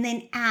and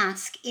then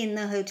ask in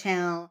the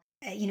hotel,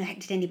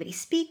 did anybody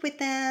speak with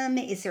them?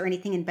 Is there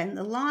anything in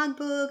the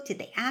logbook? Did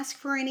they ask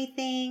for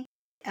anything?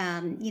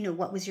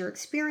 What was your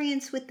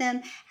experience with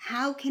them?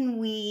 How can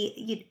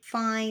we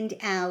find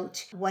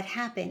out what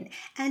happened?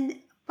 And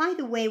by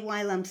the way,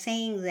 while I'm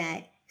saying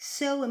that,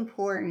 so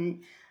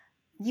important,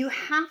 you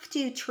have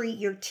to treat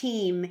your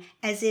team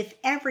as if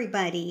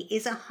everybody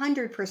is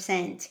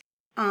 100%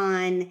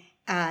 on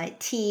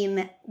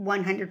team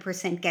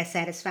 100% guest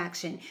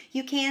satisfaction.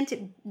 You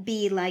can't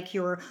be like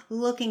you're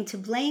looking to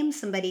blame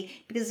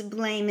somebody, because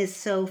blame is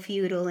so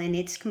futile and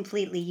it's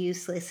completely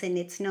useless, and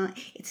it's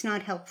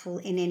not helpful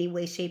in any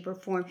way, shape, or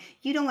form.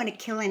 You don't want to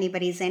kill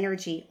anybody's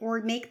energy or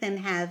make them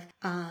have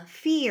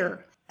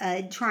fear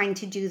trying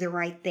to do the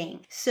right thing.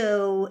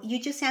 So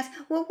you just ask,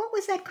 well, what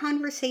was that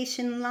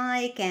conversation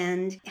like,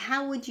 and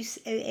how would you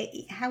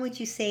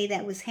say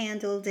that was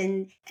handled?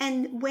 And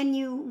when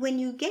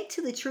you get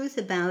to the truth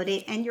about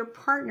it, and you're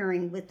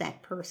partnering with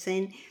that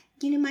person,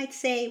 you might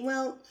say,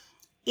 well,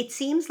 it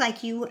seems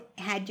like you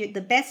had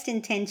the best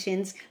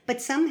intentions,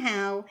 but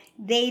somehow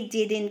they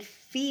didn't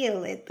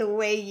feel it the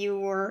way you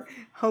were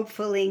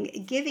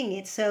hopefully giving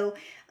it. So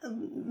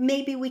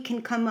maybe we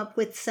can come up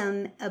with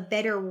a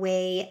better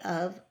way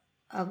of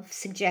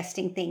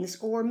suggesting things.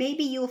 Or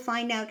maybe you'll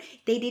find out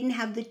they didn't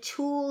have the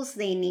tools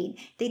they need.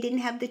 They didn't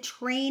have the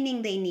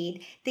training they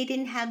need. They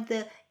didn't have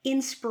the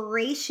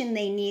inspiration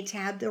they need to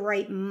have the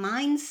right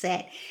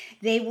mindset.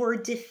 They were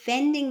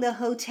defending the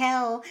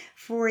hotel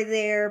for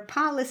their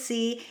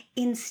policy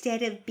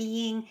instead of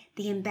being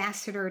the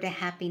ambassador to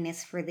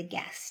happiness for the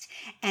guest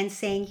and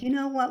saying, you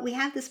know what, we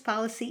have this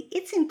policy.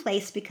 It's in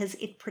place because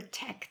it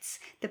protects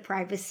the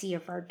privacy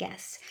of our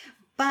guests.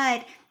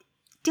 But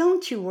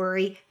don't you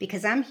worry,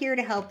 because I'm here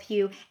to help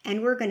you,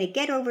 and we're going to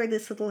get over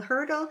this little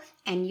hurdle,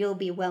 and you'll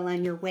be well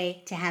on your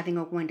way to having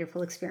a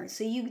wonderful experience.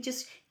 So you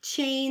just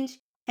change,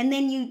 and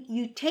then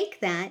you take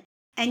that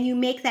and you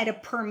make that a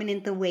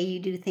permanent the way you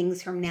do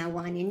things from now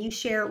on, and you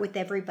share it with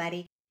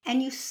everybody,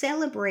 and you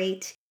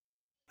celebrate,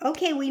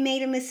 okay, we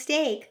made a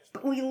mistake,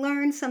 but we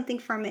learned something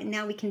from it, and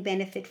now we can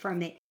benefit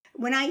from it.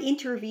 When I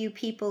interview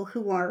people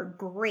who are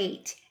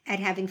great at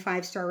having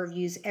 5-star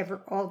reviews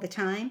all the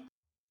time,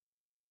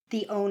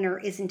 the owner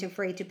isn't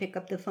afraid to pick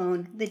up the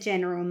phone. The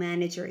general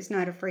manager is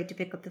not afraid to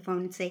pick up the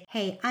phone and say,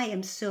 hey, I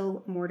am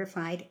so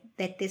mortified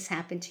that this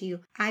happened to you.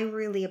 I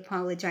really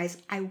apologize.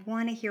 I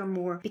want to hear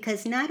more,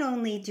 because not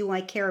only do I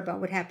care about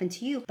what happened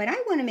to you, but I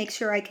want to make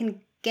sure I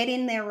can get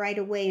in there right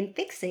away and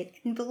fix it.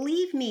 And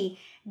believe me,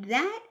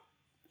 that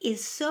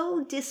is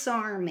so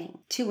disarming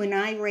to an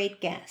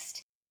irate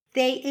guest.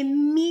 They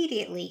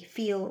immediately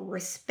feel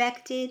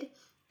respected,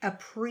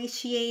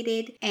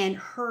 appreciated, and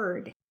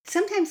heard.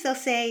 Sometimes they'll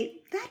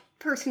say, that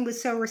person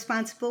was so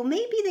responsible.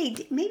 Maybe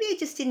I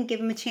just didn't give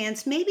them a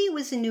chance. Maybe it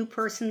was a new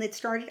person that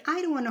started.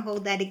 I don't want to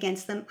hold that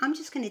against them. I'm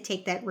just going to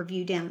take that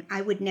review down.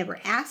 I would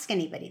never ask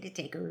anybody to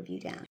take a review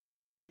down.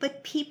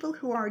 But people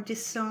who are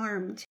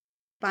disarmed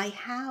by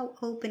how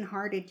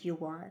open-hearted you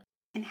are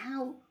and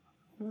how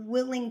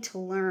willing to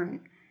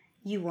learn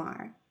you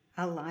are,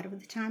 a lot of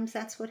the times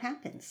that's what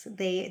happens.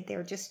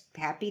 They're just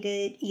happy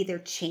to either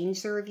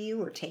change the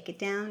review or take it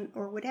down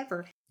or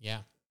whatever.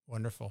 Yeah.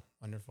 Wonderful.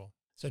 Wonderful.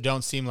 So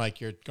don't seem like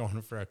you're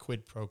going for a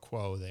quid pro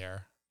quo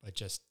there, but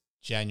just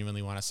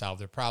genuinely want to solve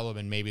their problem.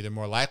 And maybe they're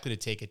more likely to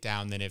take it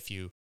down than if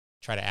you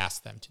try to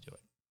ask them to do it.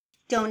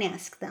 Don't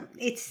ask them.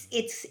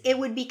 It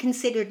would be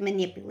considered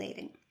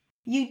manipulating.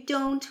 You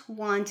don't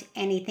want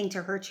anything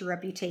to hurt your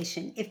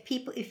reputation. If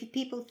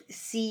people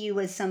see you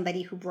as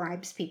somebody who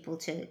bribes people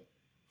to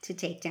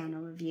take down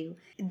a review,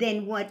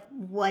 then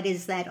what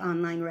is that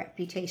online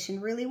reputation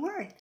really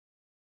worth?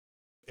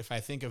 If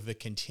I think of the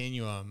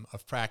continuum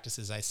of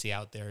practices I see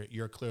out there,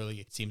 you're clearly,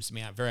 it seems to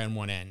me, very on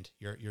one end.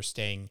 You're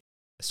staying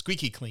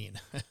squeaky clean,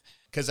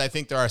 because I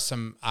think there are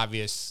some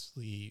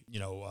obviously,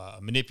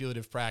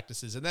 manipulative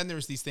practices. And then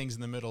there's these things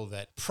in the middle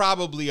that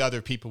probably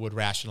other people would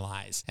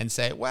rationalize and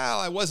say, well,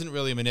 I wasn't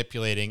really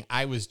manipulating.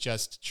 I was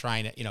just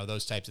trying to,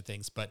 those types of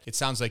things. But it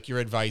sounds like your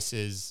advice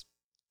is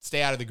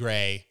stay out of the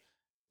gray,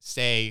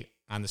 stay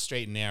on the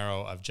straight and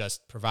narrow of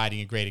just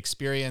providing a great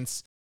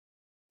experience,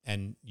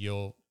 and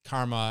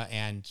karma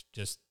and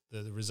just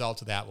the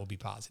result of that will be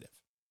positive.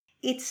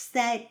 It's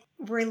that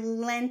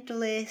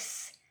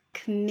relentless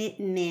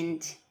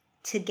commitment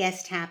to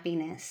guest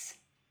happiness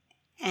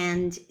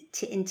and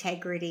to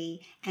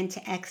integrity and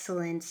to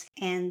excellence.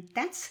 And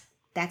that's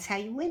how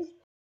you win.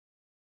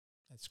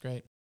 That's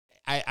great.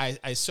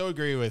 I so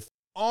agree with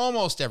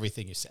almost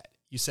everything you said.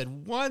 You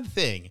said one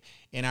thing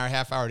in our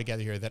half hour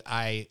together here that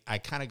I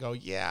kind of go,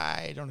 yeah,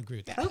 I don't agree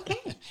with that.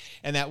 Okay.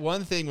 And that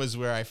one thing was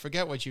where I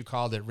forget what you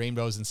called it,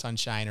 rainbows and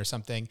sunshine or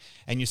something.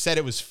 And you said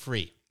it was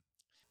free.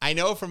 I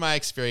know from my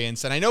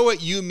experience, and I know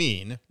what you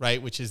mean,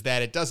 right? Which is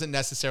that it doesn't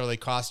necessarily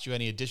cost you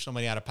any additional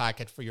money out of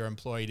pocket for your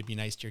employee to be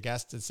nice to your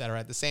guests, et cetera.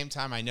 At the same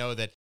time, I know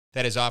that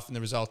that is often the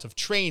result of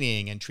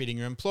training and treating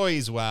your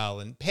employees well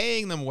and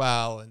paying them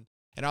well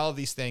and all of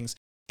these things.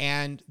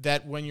 And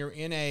that when you're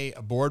in a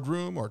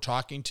boardroom or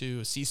talking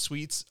to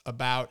C-suites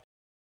about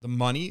the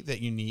money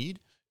that you need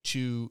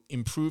to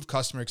improve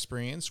customer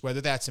experience, whether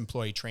that's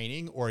employee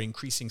training or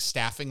increasing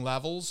staffing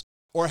levels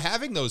or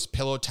having those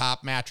pillow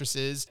top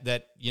mattresses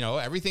that,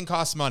 everything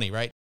costs money,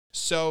 right?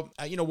 So,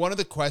 one of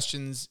the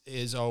questions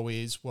is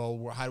always,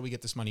 well, how do we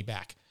get this money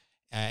back?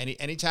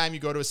 Anytime you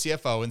go to a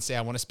CFO and say,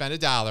 I want to spend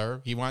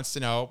 $1, he wants to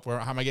know,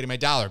 how am I getting my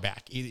dollar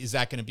back? Is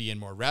that going to be in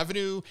more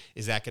revenue?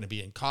 Is that going to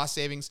be in cost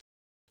savings?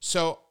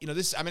 So, I'm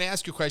going to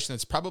ask you a question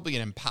that's probably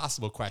an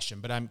impossible question,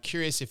 but I'm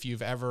curious if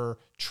you've ever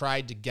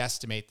tried to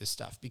guesstimate this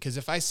stuff. Because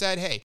if I said,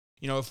 hey,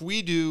 if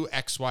we do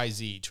X, Y,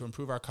 Z to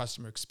improve our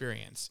customer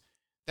experience,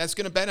 that's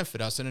going to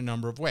benefit us in a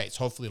number of ways.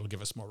 Hopefully, it'll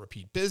give us more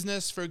repeat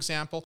business, for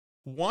example.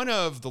 One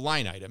of the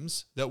line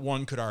items that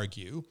one could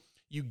argue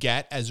you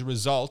get as a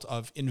result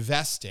of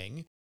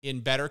investing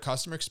in better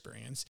customer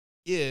experience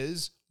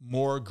is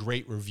more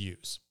great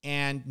reviews.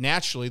 And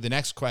naturally, the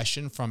next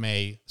question from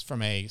a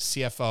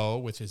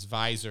CFO with his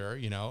visor,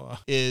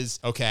 is,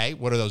 okay,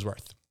 what are those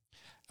worth?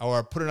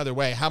 Or put another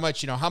way, how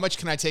much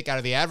can I take out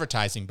of the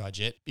advertising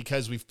budget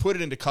because we've put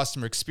it into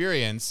customer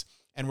experience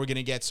and we're going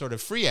to get sort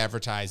of free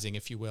advertising,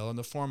 if you will, in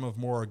the form of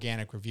more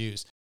organic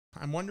reviews.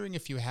 I'm wondering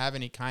if you have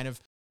any kind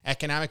of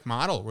economic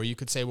model where you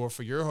could say, well,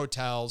 for your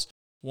hotels,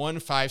 one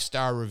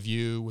 5-star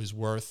review was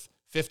worth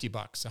 $50,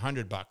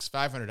 $100,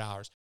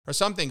 $500 or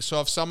something.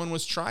 So if someone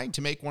was trying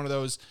to make one of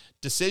those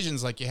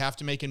decisions like you have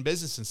to make in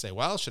business and say,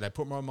 well, should I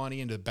put more money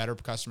into better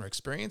customer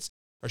experience?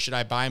 Or should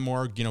I buy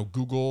more,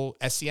 Google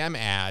SEM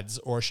ads?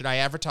 Or should I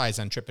advertise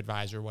on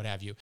TripAdvisor or what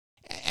have you?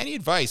 Any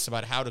advice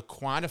about how to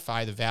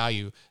quantify the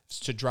value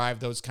to drive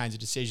those kinds of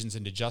decisions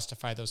and to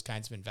justify those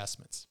kinds of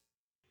investments?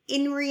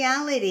 In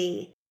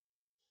reality,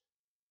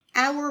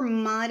 our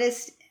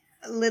modest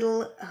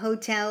little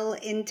hotel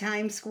in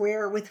Times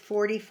Square with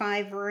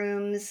 45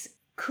 rooms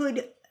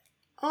could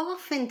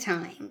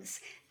oftentimes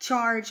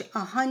charge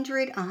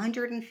 $100,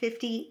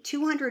 $150,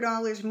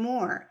 $200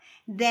 more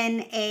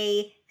than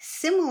a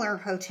similar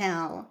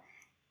hotel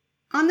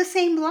on the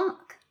same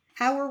block.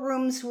 Our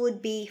rooms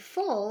would be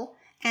full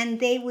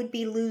and they would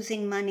be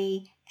losing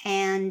money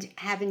and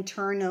having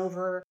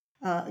turnover,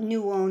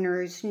 new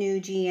owners, new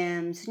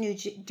GMs, new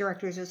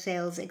directors of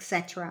sales,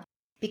 etc.,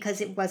 because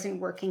it wasn't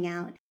working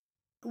out.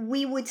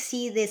 We would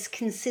see this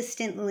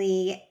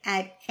consistently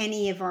at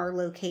any of our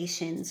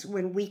locations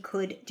when we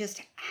could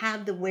just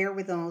have the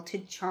wherewithal to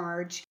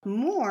charge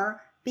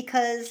more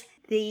because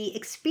the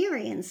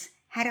experience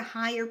had a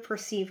higher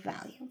perceived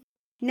value.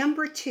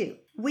 Number 2,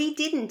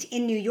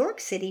 in New York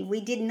City, we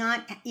did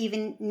not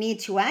even need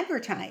to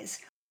advertise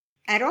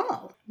at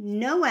all.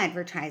 No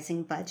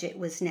advertising budget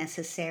was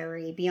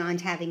necessary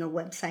beyond having a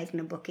website and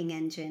a booking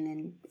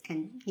engine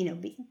and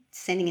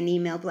sending an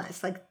email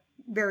blast, like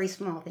very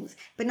small things,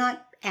 but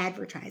not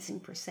advertising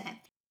per se.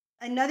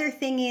 Another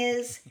thing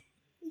is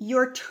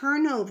your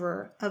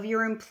turnover of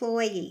your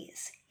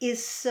employees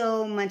is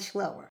so much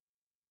lower.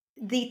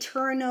 The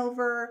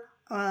turnover,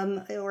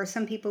 or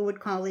some people would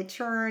call it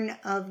churn,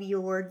 of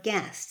your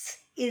guests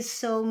is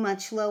so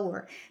much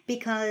lower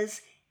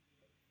because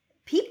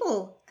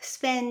people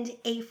spend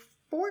a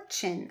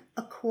fortune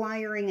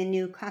acquiring a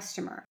new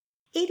customer.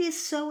 It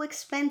is so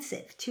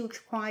expensive to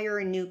acquire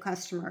a new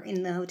customer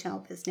in the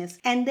hotel business.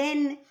 And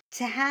then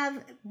to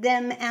have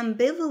them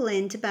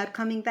ambivalent about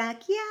coming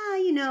back, yeah,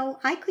 you know,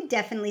 I could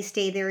definitely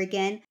stay there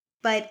again.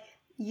 But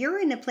you're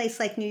in a place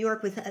like New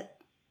York with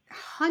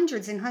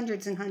hundreds and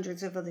hundreds and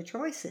hundreds of other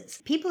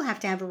choices. People have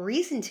to have a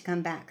reason to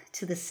come back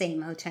to the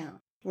same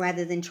hotel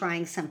rather than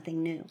trying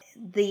something new.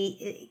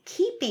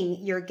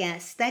 Keeping your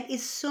guests, that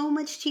is so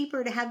much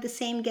cheaper to have the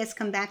same guests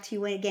come back to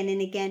you again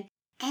and again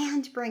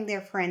and bring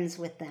their friends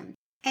with them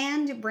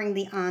and bring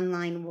the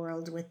online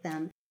world with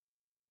them.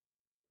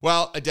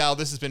 Well, Adele,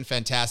 this has been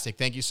fantastic.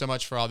 Thank you so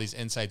much for all these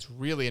insights.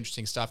 Really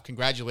interesting stuff.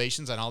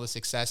 Congratulations on all the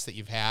success that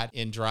you've had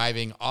in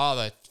driving all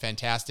the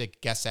fantastic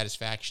guest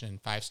satisfaction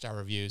and 5-star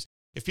reviews.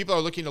 If people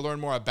are looking to learn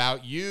more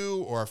about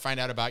you or find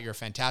out about your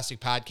fantastic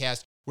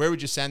podcast, where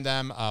would you send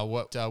them?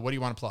 What do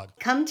you want to plug?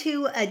 Come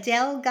to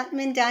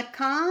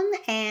adelegutman.com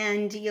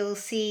and you'll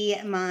see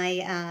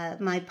my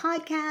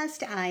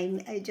podcast.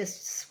 I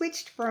just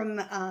switched from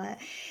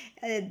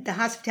the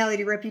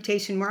Hospitality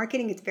Reputation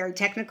Marketing, it's a very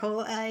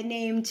technical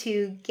name,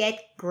 to Get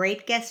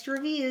Great Guest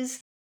Reviews.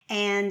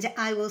 And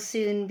I will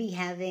soon be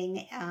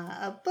having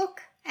a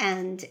book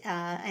and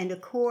a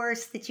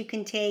course that you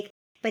can take.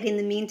 But in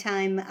the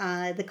meantime,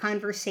 the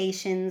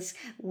conversations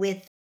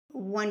with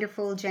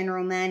wonderful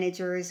general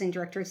managers and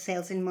directors of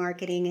sales and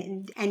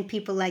marketing and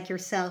people like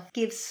yourself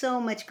give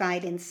so much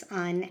guidance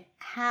on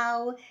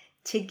how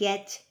to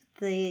get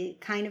the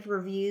kind of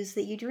reviews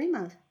that you dream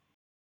of.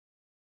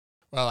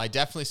 Well, I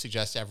definitely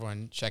suggest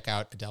everyone check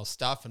out Adele's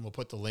stuff, and we'll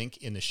put the link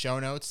in the show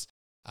notes.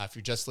 If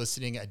you're just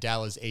listening,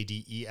 Adele is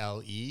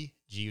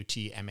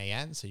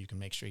ADELEGUTMAN, so you can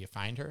make sure you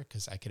find her,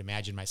 because I could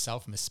imagine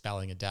myself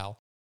misspelling Adele.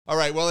 All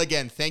right, well,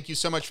 again, thank you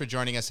so much for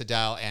joining us,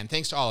 Adele, and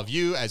thanks to all of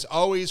you, as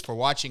always, for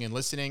watching and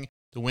listening to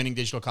the Winning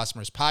Digital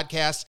Customers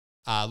podcast.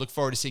 Look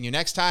forward to seeing you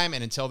next time,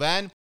 and until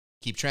then,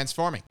 keep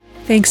transforming.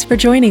 Thanks for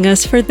joining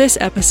us for this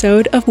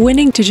episode of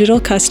Winning Digital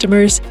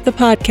Customers, the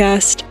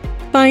podcast.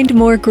 Find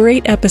more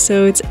great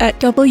episodes at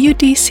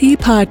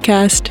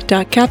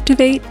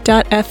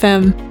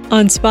wdcpodcast.captivate.fm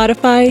on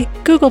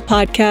Spotify, Google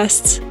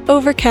Podcasts,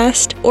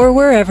 Overcast, or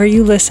wherever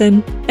you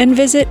listen. And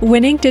visit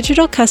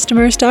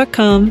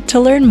winningdigitalcustomers.com to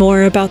learn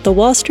more about the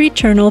Wall Street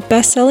Journal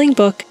best-selling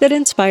book that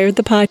inspired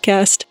the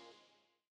podcast.